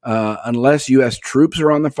unless U.S. troops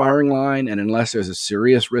are on the firing line and unless there's a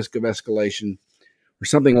serious risk of escalation or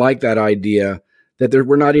something like that idea, that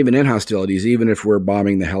we're not even in hostilities, even if we're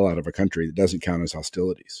bombing the hell out of a country, that doesn't count as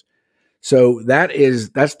hostilities. So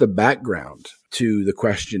that's the background to the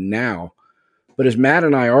question now. But as Matt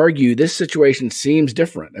and I argue, this situation seems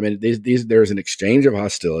different. I mean, there's an exchange of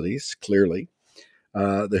hostilities, clearly.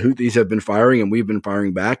 The Houthis have been firing and we've been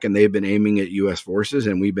firing back, and they've been aiming at U.S. forces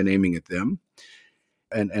and we've been aiming at them,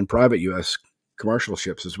 and private U.S. commercial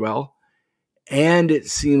ships as well. And it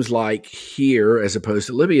seems like here, as opposed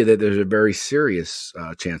to Libya, that there's a very serious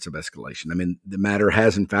chance of escalation. I mean, the matter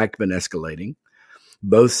has in fact been escalating.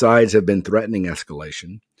 Both sides have been threatening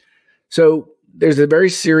escalation. So there's a very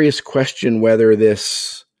serious question whether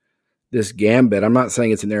this gambit, I'm not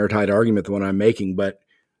saying it's an airtight argument, the one I'm making, but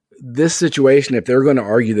this situation, if they're going to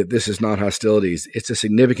argue that this is not hostilities, it's a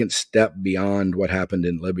significant step beyond what happened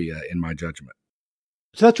in Libya, in my judgment.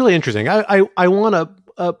 So that's really interesting. I want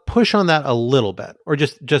to push on that a little bit, or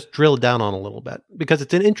just drill down on a little bit, because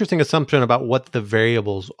it's an interesting assumption about what the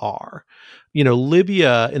variables are.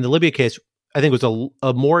 Libya, in the Libya case, I think was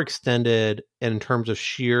a more extended, and in terms of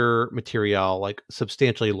sheer material, like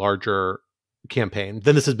substantially larger campaign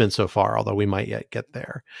than this has been so far, although we might yet get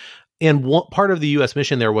there. And one part of the U.S.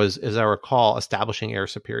 mission there was, as I recall, establishing air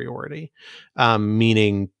superiority,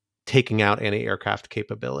 meaning taking out anti-aircraft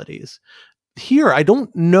capabilities. Here, I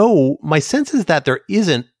don't know. My sense is that there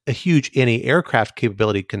isn't a huge anti-aircraft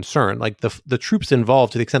capability concern. Like the troops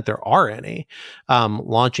involved, to the extent there are any,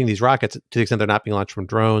 launching these rockets, to the extent they're not being launched from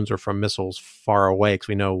drones or from missiles far away, because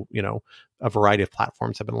we know, a variety of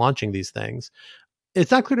platforms have been launching these things.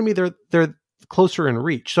 It's not clear to me they're closer in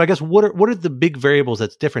reach. So I guess what are the big variables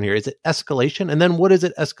that's different here? Is it escalation? And then what is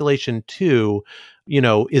it escalation to?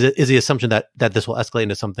 Is the assumption that this will escalate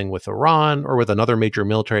into something with Iran or with another major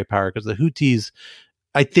military power? Because the Houthis,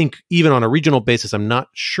 I think, even on a regional basis, I'm not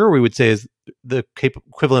sure we would say is the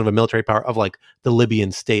equivalent of a military power of like the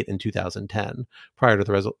Libyan state in 2010, prior to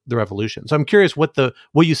the revolution. So I'm curious what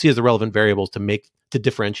you see as the relevant variables to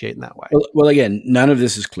differentiate in that way. Well, again, none of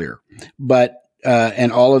this is clear, but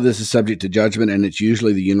and all of this is subject to judgment, and it's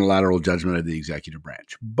usually the unilateral judgment of the executive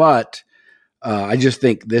branch. But I just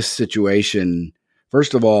think this situation,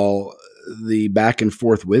 first of all, the back and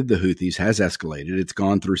forth with the Houthis has escalated. It's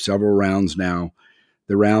gone through several rounds now.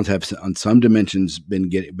 The rounds have, on some dimensions,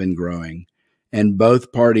 been growing, and both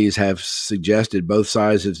sides have suggested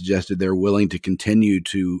they're willing to continue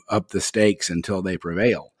to up the stakes until they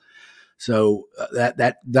prevail. So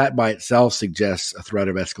that by itself suggests a threat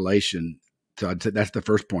of escalation. So that's the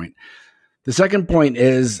first point. The second point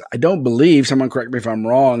is, I don't believe, someone correct me if I'm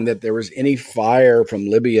wrong, that there was any fire from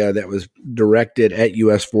Libya that was directed at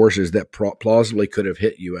U.S. forces that plausibly could have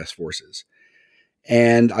hit U.S. forces.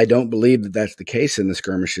 And I don't believe that that's the case in the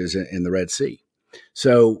skirmishes in the Red Sea.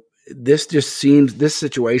 So this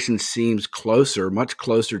situation seems much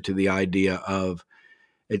closer to the idea of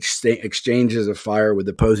exchanges of fire with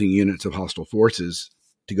opposing units of hostile forces,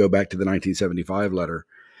 to go back to the 1975 letter.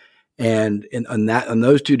 And on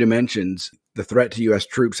those two dimensions, the threat to U.S.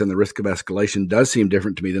 troops and the risk of escalation does seem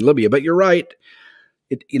different to me than Libya. But you're right.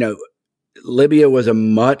 Libya was a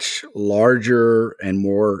much larger and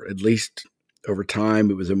more, at least over time,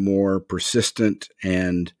 it was a more persistent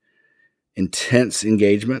and intense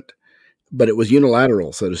engagement. But it was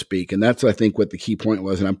unilateral, so to speak. And that's, I think, what the key point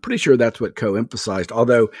was. And I'm pretty sure that's what Coe emphasized.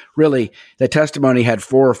 Although, really, the testimony had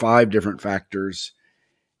 4 or 5 different factors.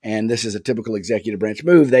 And this is a typical executive branch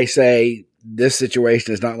move. They say this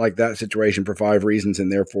situation is not like that situation for 5 reasons,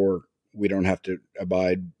 and therefore we don't have to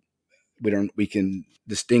abide. We can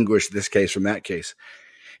distinguish this case from that case.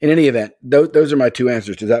 In any event, those are my two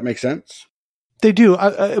answers. Does that make sense? They do.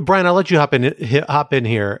 Brian, I'll let you hop in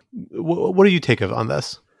here. What do you take on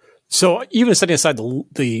this? So even setting aside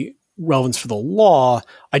the relevance for the law,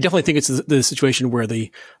 I definitely think it's the situation where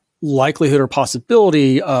the likelihood or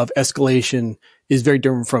possibility of escalation is very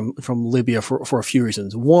different from Libya for a few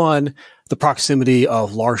reasons. One, the proximity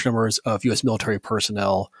of large numbers of U.S. military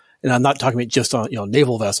personnel. And I'm not talking about just on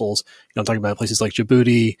naval vessels. I'm talking about places like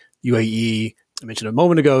Djibouti, UAE. I mentioned a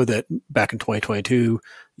moment ago that back in 2022,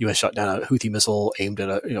 U.S. shot down a Houthi missile aimed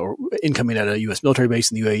at incoming at a U.S. military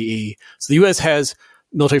base in the UAE. So the U.S. has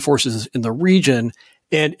military forces in the region,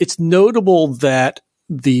 and it's notable that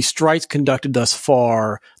the strikes conducted thus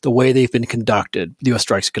far, the way they've been conducted, the U.S.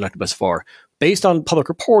 strikes conducted thus far, based on public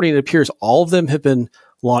reporting, it appears all of them have been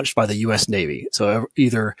launched by the U.S. Navy. So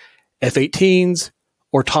either F-18s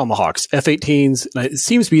or Tomahawks. F-18s, and it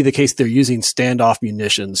seems to be the case they're using standoff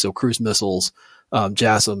munitions, so cruise missiles,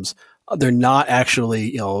 JASSMs. They're not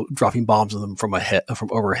actually, dropping bombs on them from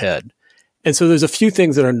overhead. And so there's a few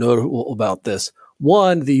things that are notable about this.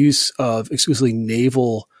 One, the use of exclusively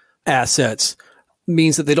naval assets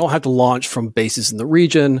means that they don't have to launch from bases in the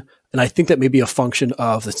region. And I think that may be a function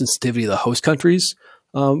of the sensitivity of the host countries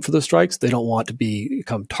for those strikes. They don't want to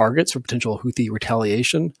become targets for potential Houthi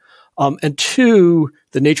retaliation. And two,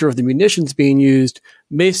 the nature of the munitions being used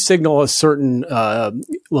may signal a certain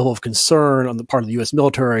level of concern on the part of the U.S.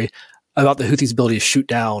 military about the Houthis' ability to shoot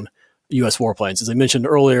down U.S. warplanes. As I mentioned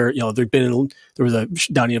earlier, there was a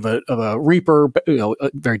downing of a Reaper,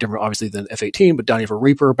 very different obviously than F-18, but downing of a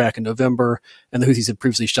Reaper back in November, and the Houthis had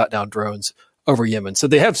previously shot down drones over Yemen. So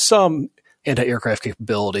they have some anti-aircraft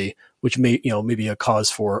capability, which may be a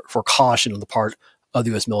cause for caution on the part of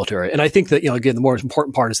the U.S. military. And I think that, again, the more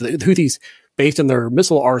important part is that the Houthis, based on their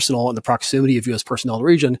missile arsenal and the proximity of U.S. personnel in the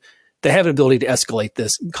region, they have an ability to escalate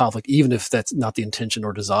this conflict, even if that's not the intention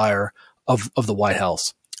or desire of the White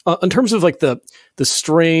House. In terms of the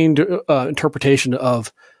strained interpretation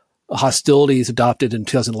of hostilities adopted in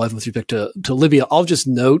 2011 with respect to Libya, I'll just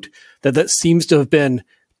note that seems to have been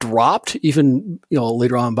dropped even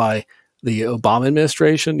later on by the Obama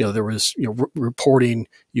administration. There was reporting.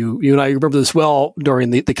 You and I remember this well during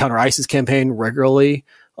the counter ISIS campaign regularly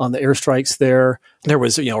on the airstrikes there. There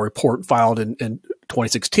was a report filed in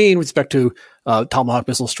 2016 with respect to Tomahawk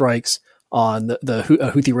missile strikes on the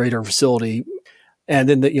Houthi radar facility. And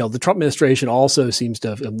then the Trump administration also seems to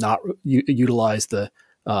have not utilized the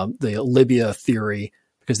Libya theory,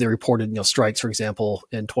 because they reported strikes, for example,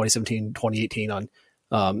 in 2017, 2018 on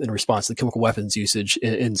in response to the chemical weapons usage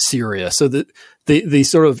in Syria. So the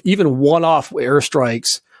sort of even one-off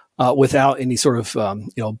airstrikes without any sort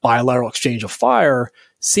of bilateral exchange of fire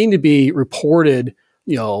seem to be reported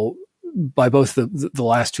by both the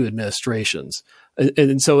last two administrations.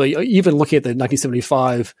 And so even looking at the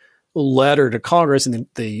 1975 letter to Congress and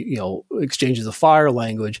the exchanges of fire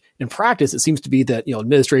language, in practice, it seems to be that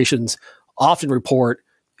administrations often report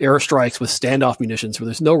airstrikes with standoff munitions where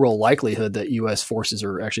there's no real likelihood that U.S. forces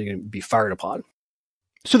are actually going to be fired upon.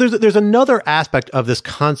 So there's another aspect of this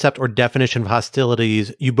concept or definition of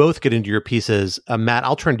hostilities. You both get into your pieces. Matt,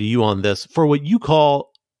 I'll turn to you on this. For what you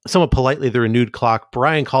call somewhat politely the renewed clock,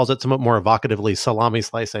 Brian calls it somewhat more evocatively salami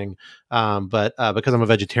slicing. But because I'm a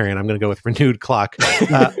vegetarian, I'm going to go with renewed clock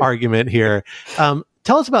argument here.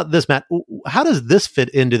 Tell us about this, Matt. How does this fit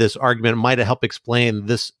into this argument? Might it help explain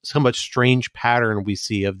this somewhat strange pattern we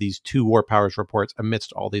see of these two war powers reports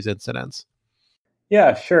amidst all these incidents?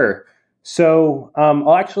 Yeah, sure. So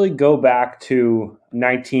I'll actually go back to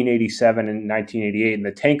 1987 and 1988 in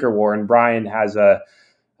the tanker war, and Brian has a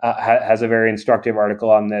very instructive article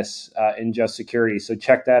on this in Just Security. So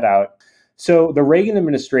check that out. So the Reagan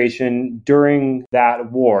administration during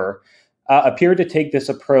that war appeared to take this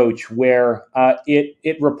approach where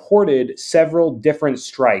it reported several different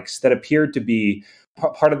strikes that appeared to be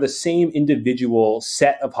part of the same individual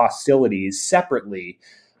set of hostilities separately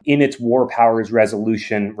in its war powers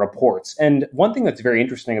resolution reports. And one thing that's very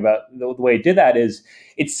interesting about the way it did that is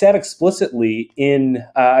it said explicitly in,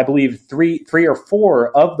 I believe, three or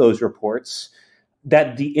four of those reports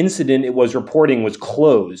that the incident it was reporting was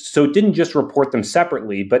closed. So it didn't just report them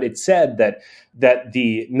separately, but it said that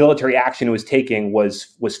the military action it was taking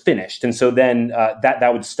was finished. And so then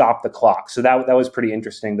that would stop the clock. So that was pretty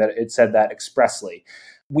interesting that it said that expressly.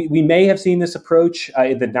 We may have seen this approach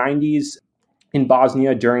in the 90s in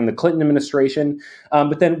Bosnia during the Clinton administration.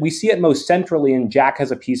 But then we see it most centrally, and Jack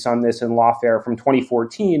has a piece on this in Lawfare from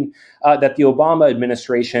 2014, that the Obama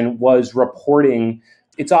administration was reporting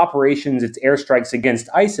its operations, its airstrikes against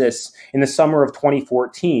ISIS in the summer of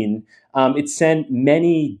 2014 It sent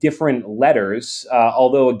many different letters,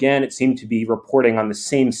 although, again, it seemed to be reporting on the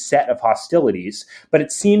same set of hostilities, but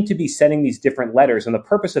it seemed to be sending these different letters. And the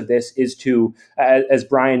purpose of this is to, as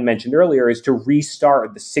Brian mentioned earlier, is to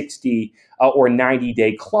restart the 60 or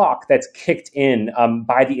 90-day clock that's kicked in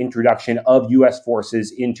by the introduction of U.S.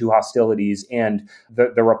 forces into hostilities and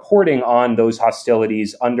the reporting on those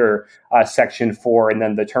hostilities under Section 4, and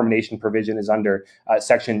then the termination provision is under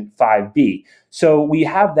Section 5B. So we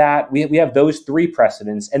have that. We have those three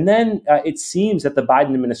precedents. And then it seems that the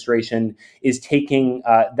Biden administration is taking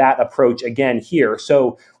that approach again here.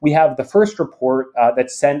 So we have the first report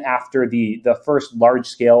that's sent after the first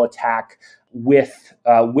large-scale attack with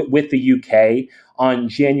the UK on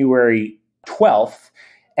January 12th.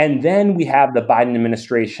 And then we have the Biden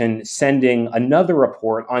administration sending another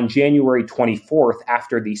report on January 24th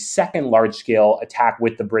after the second large-scale attack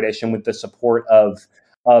with the British and with the support of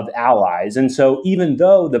allies. And so even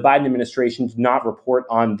though the Biden administration did not report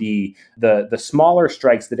on the smaller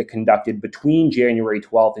strikes that it conducted between January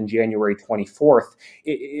 12th and January 24th,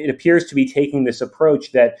 it appears to be taking this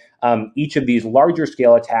approach that each of these larger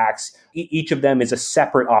scale attacks, each of them is a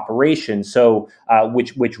separate operation, so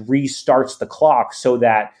which restarts the clock so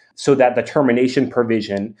that the termination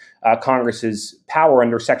provision, Congress's power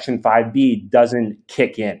under Section 5B, doesn't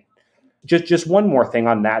kick in. Just one more thing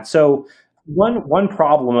on that. So one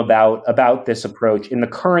problem about this approach in the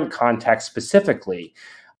current context specifically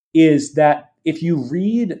is that if you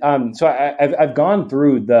read, so I've gone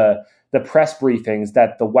through the press briefings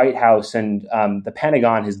that the White House and the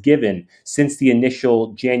Pentagon has given since the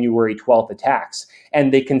initial January 12th attacks,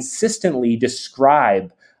 and they consistently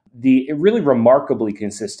describe really remarkably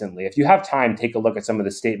consistently. If you have time, take a look at some of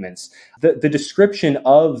the statements. The description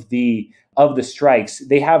of the strikes,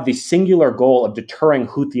 they have the singular goal of deterring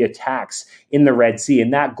Houthi attacks in the Red Sea,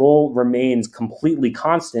 and that goal remains completely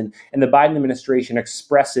constant. And the Biden administration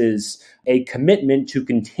expresses a commitment to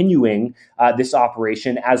continuing this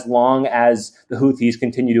operation as long as the Houthis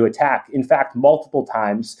continue to attack. In fact, multiple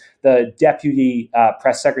times, the deputy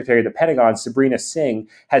press secretary of the Pentagon, Sabrina Singh,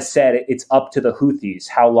 has said it's up to the Houthis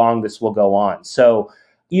how long this will go on. So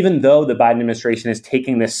even though the Biden administration is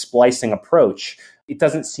taking this splicing approach, it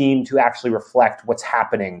doesn't seem to actually reflect what's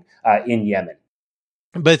happening in Yemen.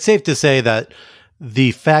 But it's safe to say that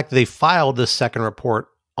the fact they filed this second report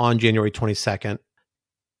on January 22nd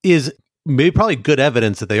is maybe probably good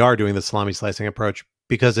evidence that they are doing the salami slicing approach,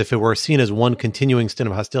 because if it were seen as one continuing stint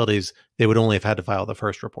of hostilities, they would only have had to file the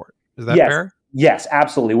first report. Is that fair? Yes,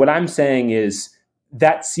 absolutely. What I'm saying is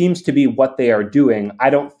that seems to be what they are doing. I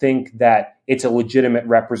don't think that it's a legitimate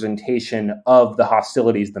representation of the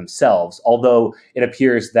hostilities themselves, although it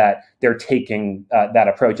appears that they're taking that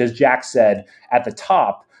approach. As Jack said at the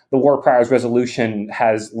top, the War Powers Resolution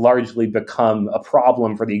has largely become a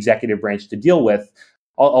problem for the executive branch to deal with,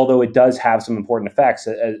 although it does have some important effects,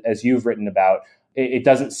 as you've written about. It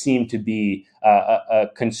doesn't seem to be a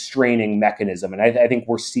constraining mechanism, and I think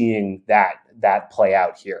we're seeing that play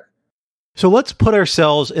out here. So let's put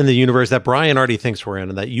ourselves in the universe that Brian already thinks we're in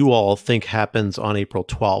and that you all think happens on April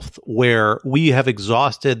 12th, where we have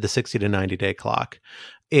exhausted the 60 to 90 day clock.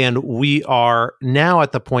 And we are now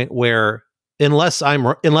at the point where, unless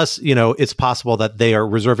it's possible that they are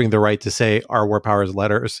reserving the right to say our War Powers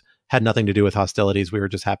letters had nothing to do with hostilities, we were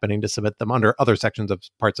just happening to submit them under other sections of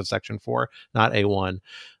parts of Section 4, not A1.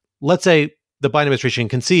 Let's say the Biden administration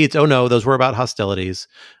concedes, oh no, those were about hostilities.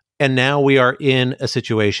 And now we are in a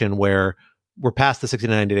situation where we're past the 60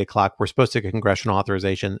 to 90 day clock. We're supposed to get congressional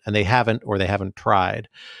authorization, and they haven't, or they haven't tried.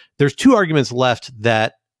 There's two arguments left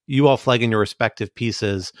that you all flag in your respective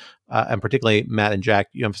pieces, and particularly Matt and Jack,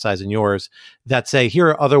 you emphasize in yours, that say here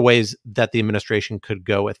are other ways that the administration could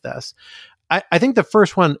go with this. I think the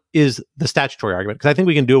first one is the statutory argument, because I think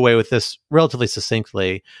we can do away with this relatively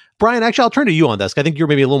succinctly. Brian, actually, I'll turn to you on this. I think you're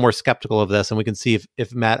maybe a little more skeptical of this, and we can see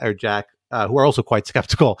if Matt or Jack, who are also quite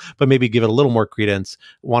skeptical, but maybe give it a little more credence,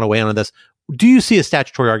 want to weigh in on this. Do you see a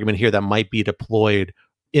statutory argument here that might be deployed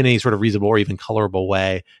in any sort of reasonable or even colorable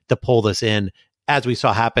way to pull this in, as we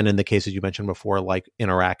saw happen in the cases you mentioned before, like in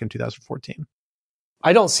Iraq in 2014?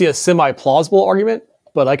 I don't see a semi-plausible argument,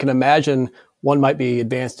 but I can imagine one might be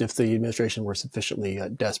advanced if the administration were sufficiently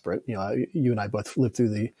desperate. You and I both lived through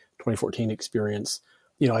the 2014 experience.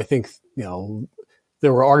 I think,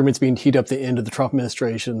 there were arguments being teed up at the end of the Trump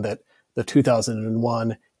administration that the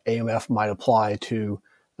 2001 AMF might apply to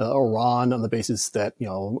Iran on the basis that,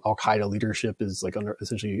 Al-Qaeda leadership is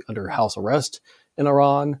essentially under house arrest in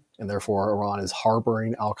Iran, and therefore Iran is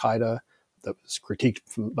harboring Al-Qaeda. That was critiqued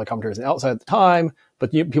by commentators on the outside at the time,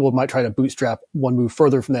 but people might try to bootstrap one move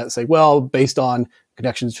further from that and say, well, based on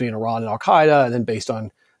connections between Iran and Al-Qaeda, and then based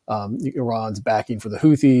on Iran's backing for the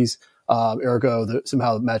Houthis. Ergo,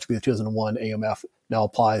 somehow magically the 2001 AUMF now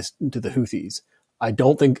applies to the Houthis. I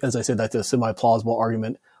don't think, as I said, that's a semi-plausible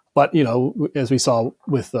argument. But, as we saw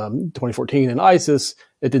with 2014 and ISIS,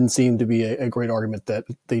 it didn't seem to be a great argument that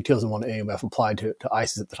the 2001 AUMF applied to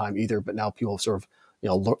ISIS at the time either. But now people have sort of,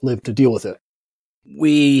 lived to deal with it.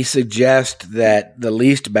 We suggest that the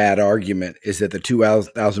least bad argument is that the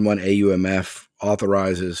 2001 AUMF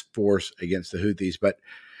authorizes force against the Houthis. But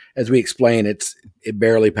as we explain, it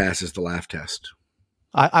barely passes the laugh test.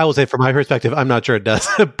 I will say, from my perspective, I'm not sure it does,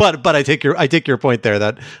 but I take your point there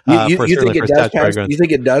that you think it does pass. You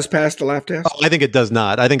think it does pass the laugh test? Oh, I think it does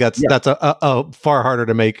not. I think that's a far harder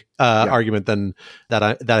to make argument than that.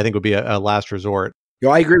 I think would be a last resort.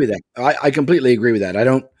 I agree with that. I completely agree with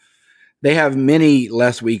that. They have many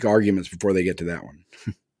less weak arguments before they get to that one.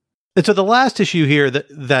 And so the last issue here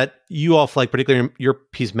that you all flag, particularly in your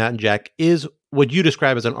piece, Matt and Jack, is what you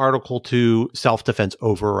describe as an Article 2 self-defense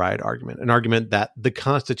override argument, an argument that the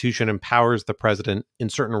Constitution empowers the president in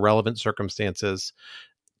certain relevant circumstances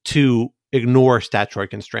to ignore statutory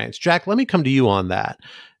constraints. Jack, let me come to you on that.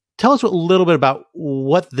 Tell us a little bit about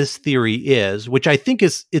what this theory is, which I think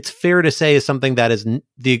it's fair to say is something that is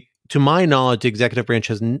to my knowledge, the executive branch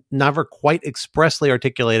has never quite expressly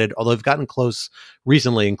articulated, although they've gotten close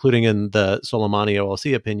recently, including in the Soleimani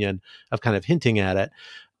OLC opinion, of kind of hinting at it,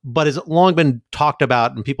 but has long been talked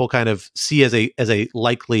about and people kind of see as a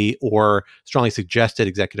likely or strongly suggested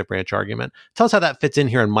executive branch argument. Tell us how that fits in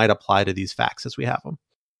here and might apply to these facts as we have them.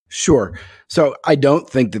 Sure. So I don't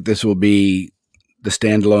think that this will be the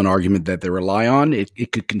standalone argument that they rely on.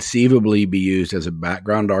 It could conceivably be used as a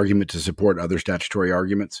background argument to support other statutory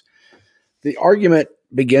arguments. The argument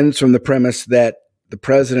begins from the premise that the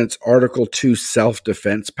president's Article 2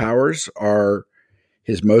 self-defense powers are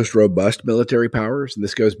his most robust military powers, and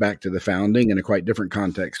this goes back to the founding in a quite different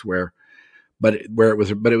context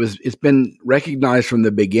it's been recognized from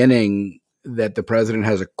the beginning that the president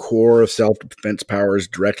has a core of self-defense powers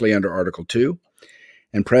directly under Article 2,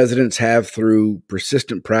 and presidents have, through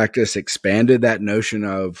persistent practice, expanded that notion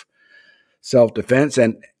of self-defense.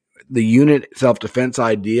 And the unit self-defense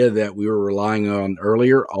idea that we were relying on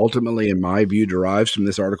earlier ultimately, in my view, derives from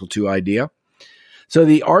this Article 2 idea. So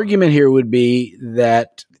the argument here would be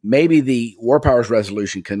that maybe the War Powers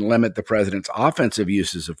Resolution can limit the president's offensive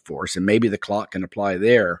uses of force, and maybe the clock can apply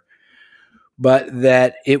there, but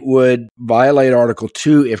that it would violate Article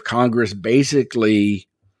 2 if Congress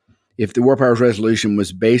if the War Powers Resolution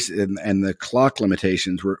was based and the clock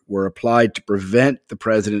limitations were applied to prevent the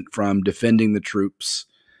president from defending the troops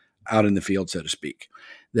out in the field, so to speak.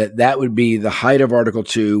 That would be the height of Article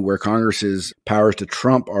 2, where Congress's powers to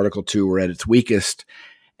trump Article 2 were at its weakest,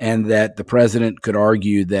 and that the president could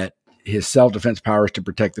argue that his self-defense powers to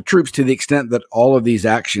protect the troops, to the extent that all of these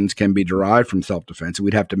actions can be derived from self-defense.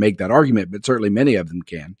 We'd have to make that argument, but certainly many of them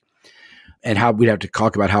can. And we'd have to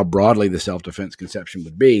talk about how broadly the self-defense conception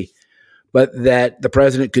would be, but that the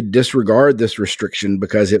president could disregard this restriction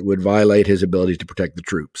because it would violate his ability to protect the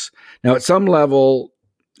troops. Now, at some level,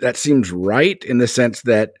 that seems right in the sense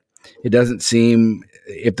that it doesn't seem,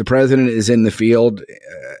 if the president is in the field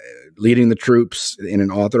leading the troops in an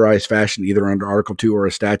authorized fashion, either under Article 2 or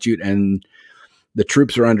a statute, and the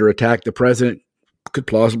troops are under attack, the president could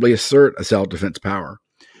plausibly assert a self-defense power.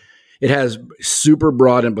 It has super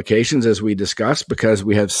broad implications, as we discussed, because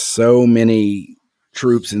we have so many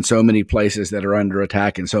troops in so many places that are under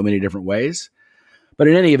attack in so many different ways. But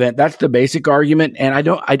in any event, that's the basic argument. And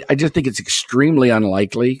I just think it's extremely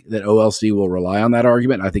unlikely that OLC will rely on that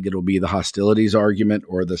argument. I think it'll be the hostilities argument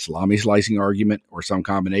or the salami slicing argument or some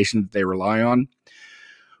combination that they rely on.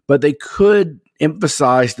 But they could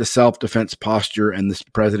emphasize the self-defense posture and the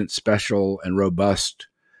president's special and robust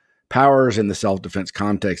powers in the self-defense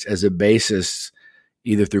context as a basis,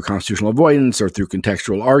 either through constitutional avoidance or through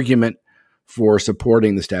contextual argument, for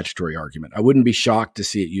supporting the statutory argument. I wouldn't be shocked to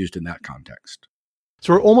see it used in that context.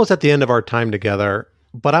 So we're almost at the end of our time together,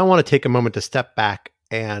 but I want to take a moment to step back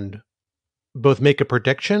and both make a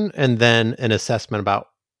prediction and then an assessment about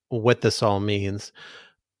what this all means.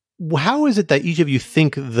 How is it that each of you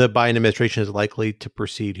think the Biden administration is likely to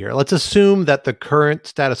proceed here? Let's assume that the current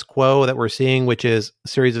status quo that we're seeing, which is a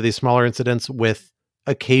series of these smaller incidents with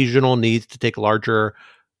occasional needs to take larger,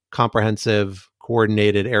 comprehensive,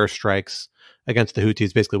 coordinated airstrikes against the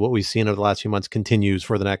Houthis, basically what we've seen over the last few months, continues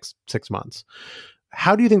for the next 6 months.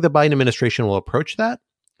 How do you think the Biden administration will approach that?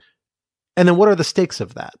 And then what are the stakes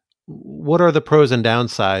of that? What are the pros and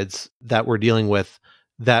downsides that we're dealing with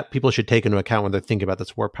that people should take into account when they're thinking about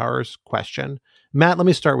this war powers question? Matt, let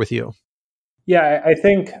me start with you. Yeah, I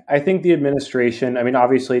think the administration, I mean,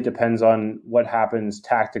 obviously it depends on what happens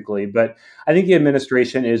tactically, but I think the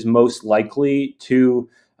administration is most likely to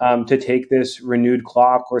take this renewed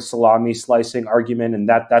clock or salami slicing argument, and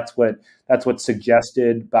that's what's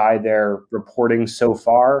suggested by their reporting so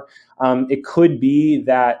far. It could be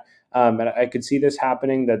that, and I could see this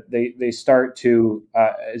happening, that they start to,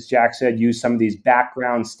 as Jack said, use some of these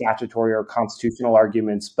background statutory or constitutional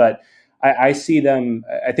arguments, but I see them.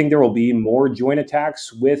 I think there will be more joint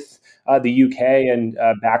attacks with the UK and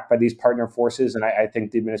backed by these partner forces, and I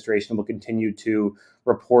think the administration will continue to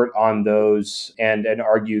report on those and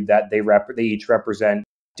argue that they each represent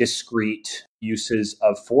discrete uses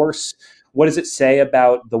of force. What does it say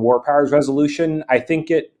about the War Powers Resolution? I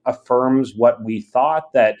think it affirms what we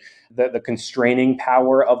thought, that the constraining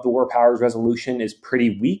power of the War Powers Resolution is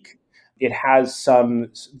pretty weak. It has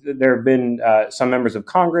there have been some members of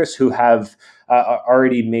Congress who have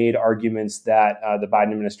already made arguments that the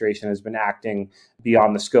Biden administration has been acting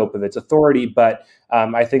beyond the scope of its authority. But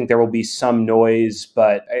I think there will be some noise.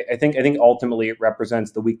 But I think ultimately it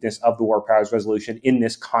represents the weakness of the War Powers Resolution in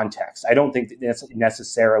this context. I don't think that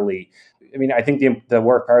necessarily. I mean, I think the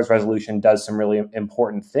War Powers Resolution does some really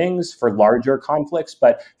important things for larger conflicts.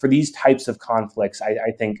 But for these types of conflicts,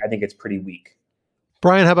 I think it's pretty weak.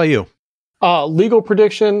 Brian, how about you? Legal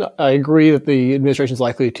prediction, I agree that the administration is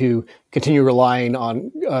likely to continue relying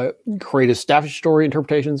on creative statutory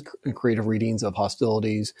interpretations and creative readings of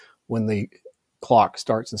hostilities when the clock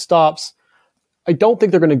starts and stops. I don't think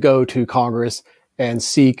they're going to go to Congress and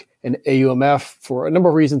seek an AUMF for a number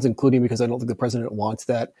of reasons, including because I don't think the president wants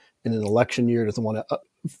that in an election year, doesn't want to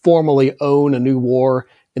formally own a new war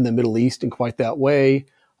in the Middle East in quite that way.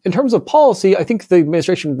 In terms of policy, I think the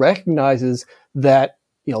administration recognizes that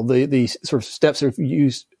the sort of steps that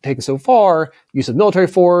have taken so far, use of military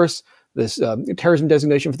force, this terrorism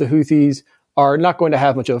designation for the Houthis, are not going to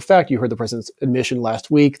have much of effect. You heard the president's admission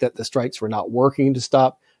last week that the strikes were not working to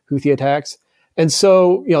stop Houthi attacks. And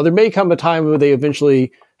so, there may come a time where they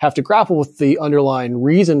eventually have to grapple with the underlying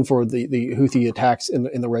reason for the Houthi attacks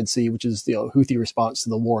in the Red Sea, which is the Houthi response to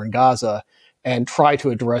the war in Gaza, and try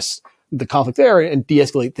to address the conflict there and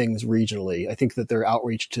de-escalate things regionally. I think that their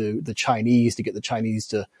outreach to the Chinese, to get the Chinese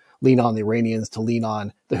to lean on the Iranians, to lean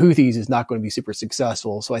on the Houthis, is not going to be super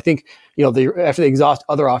successful. So I think, after they exhaust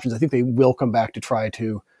other options, I think they will come back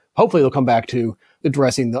to hopefully they'll come back to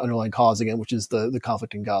addressing the underlying cause again, which is the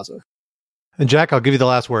conflict in Gaza. And Jack, I'll give you the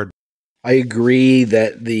last word. I agree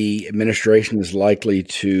that the administration is likely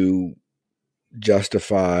to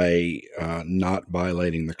justify not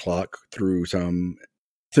violating the clock through some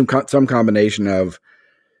combination of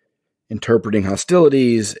interpreting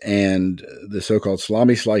hostilities and the so-called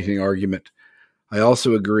salami slicing argument. I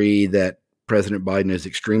also agree that President Biden is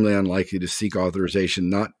extremely unlikely to seek authorization,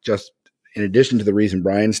 not just in addition to the reason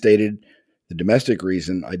Brian stated, the domestic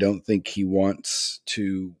reason. I don't think he wants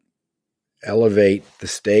to elevate the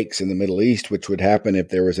stakes in the Middle East, which would happen if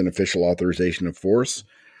there was an official authorization of force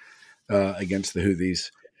against the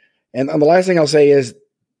Houthis. And the last thing I'll say is,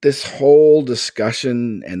 this whole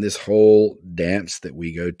discussion and this whole dance that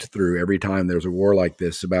we go through every time there's a war like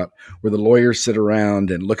this, about where the lawyers sit around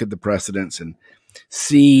and look at the precedents and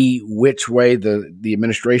see which way the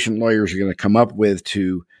administration lawyers are going to come up with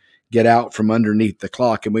to get out from underneath the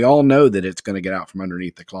clock. And we all know that it's going to get out from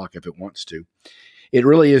underneath the clock if it wants to. It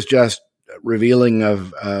really is just revealing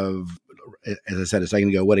of, as I said a second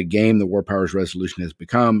ago, what a game the War Powers Resolution has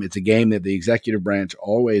become. It's a game that the executive branch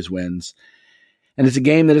always wins. And it's a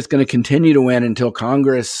game that it's going to continue to win until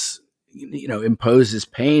Congress, imposes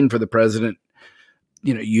pain for the president,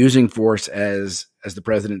 using force as the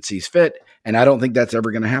president sees fit. And I don't think that's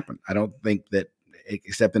ever going to happen. I don't think that,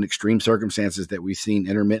 except in extreme circumstances that we've seen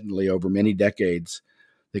intermittently over many decades,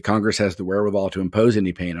 that Congress has the wherewithal to impose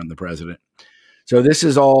any pain on the president. So this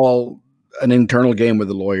is all an internal game with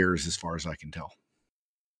the lawyers, as far as I can tell.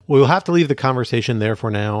 We'll have to leave the conversation there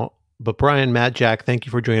for now. But Brian, Matt, Jack, thank you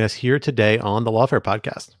for joining us here today on the Lawfare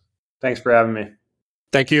podcast. Thanks for having me.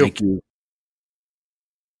 Thank you. Thank you.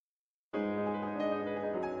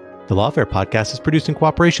 The Lawfare podcast is produced in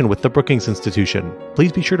cooperation with the Brookings Institution.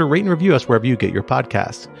 Please be sure to rate and review us wherever you get your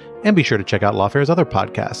podcasts. And be sure to check out Lawfare's other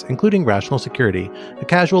podcasts, including Rational Security, a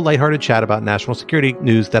casual, lighthearted chat about national security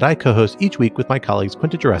news that I co-host each week with my colleagues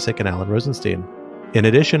Quinta Jurecic and Alan Rosenstein. In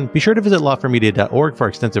addition, be sure to visit lawfaremedia.org for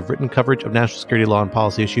extensive written coverage of national security law and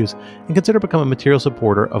policy issues, and consider becoming a material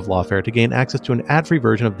supporter of Lawfare to gain access to an ad-free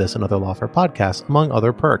version of this and other Lawfare podcasts, among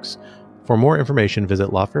other perks. For more information,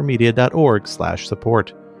 visit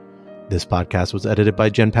lawfaremedia.org/support. This podcast was edited by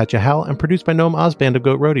Jen Patchahal and produced by Noam Osband of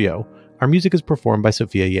Goat Rodeo. Our music is performed by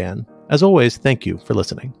Sophia Yan. As always, thank you for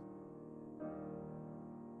listening.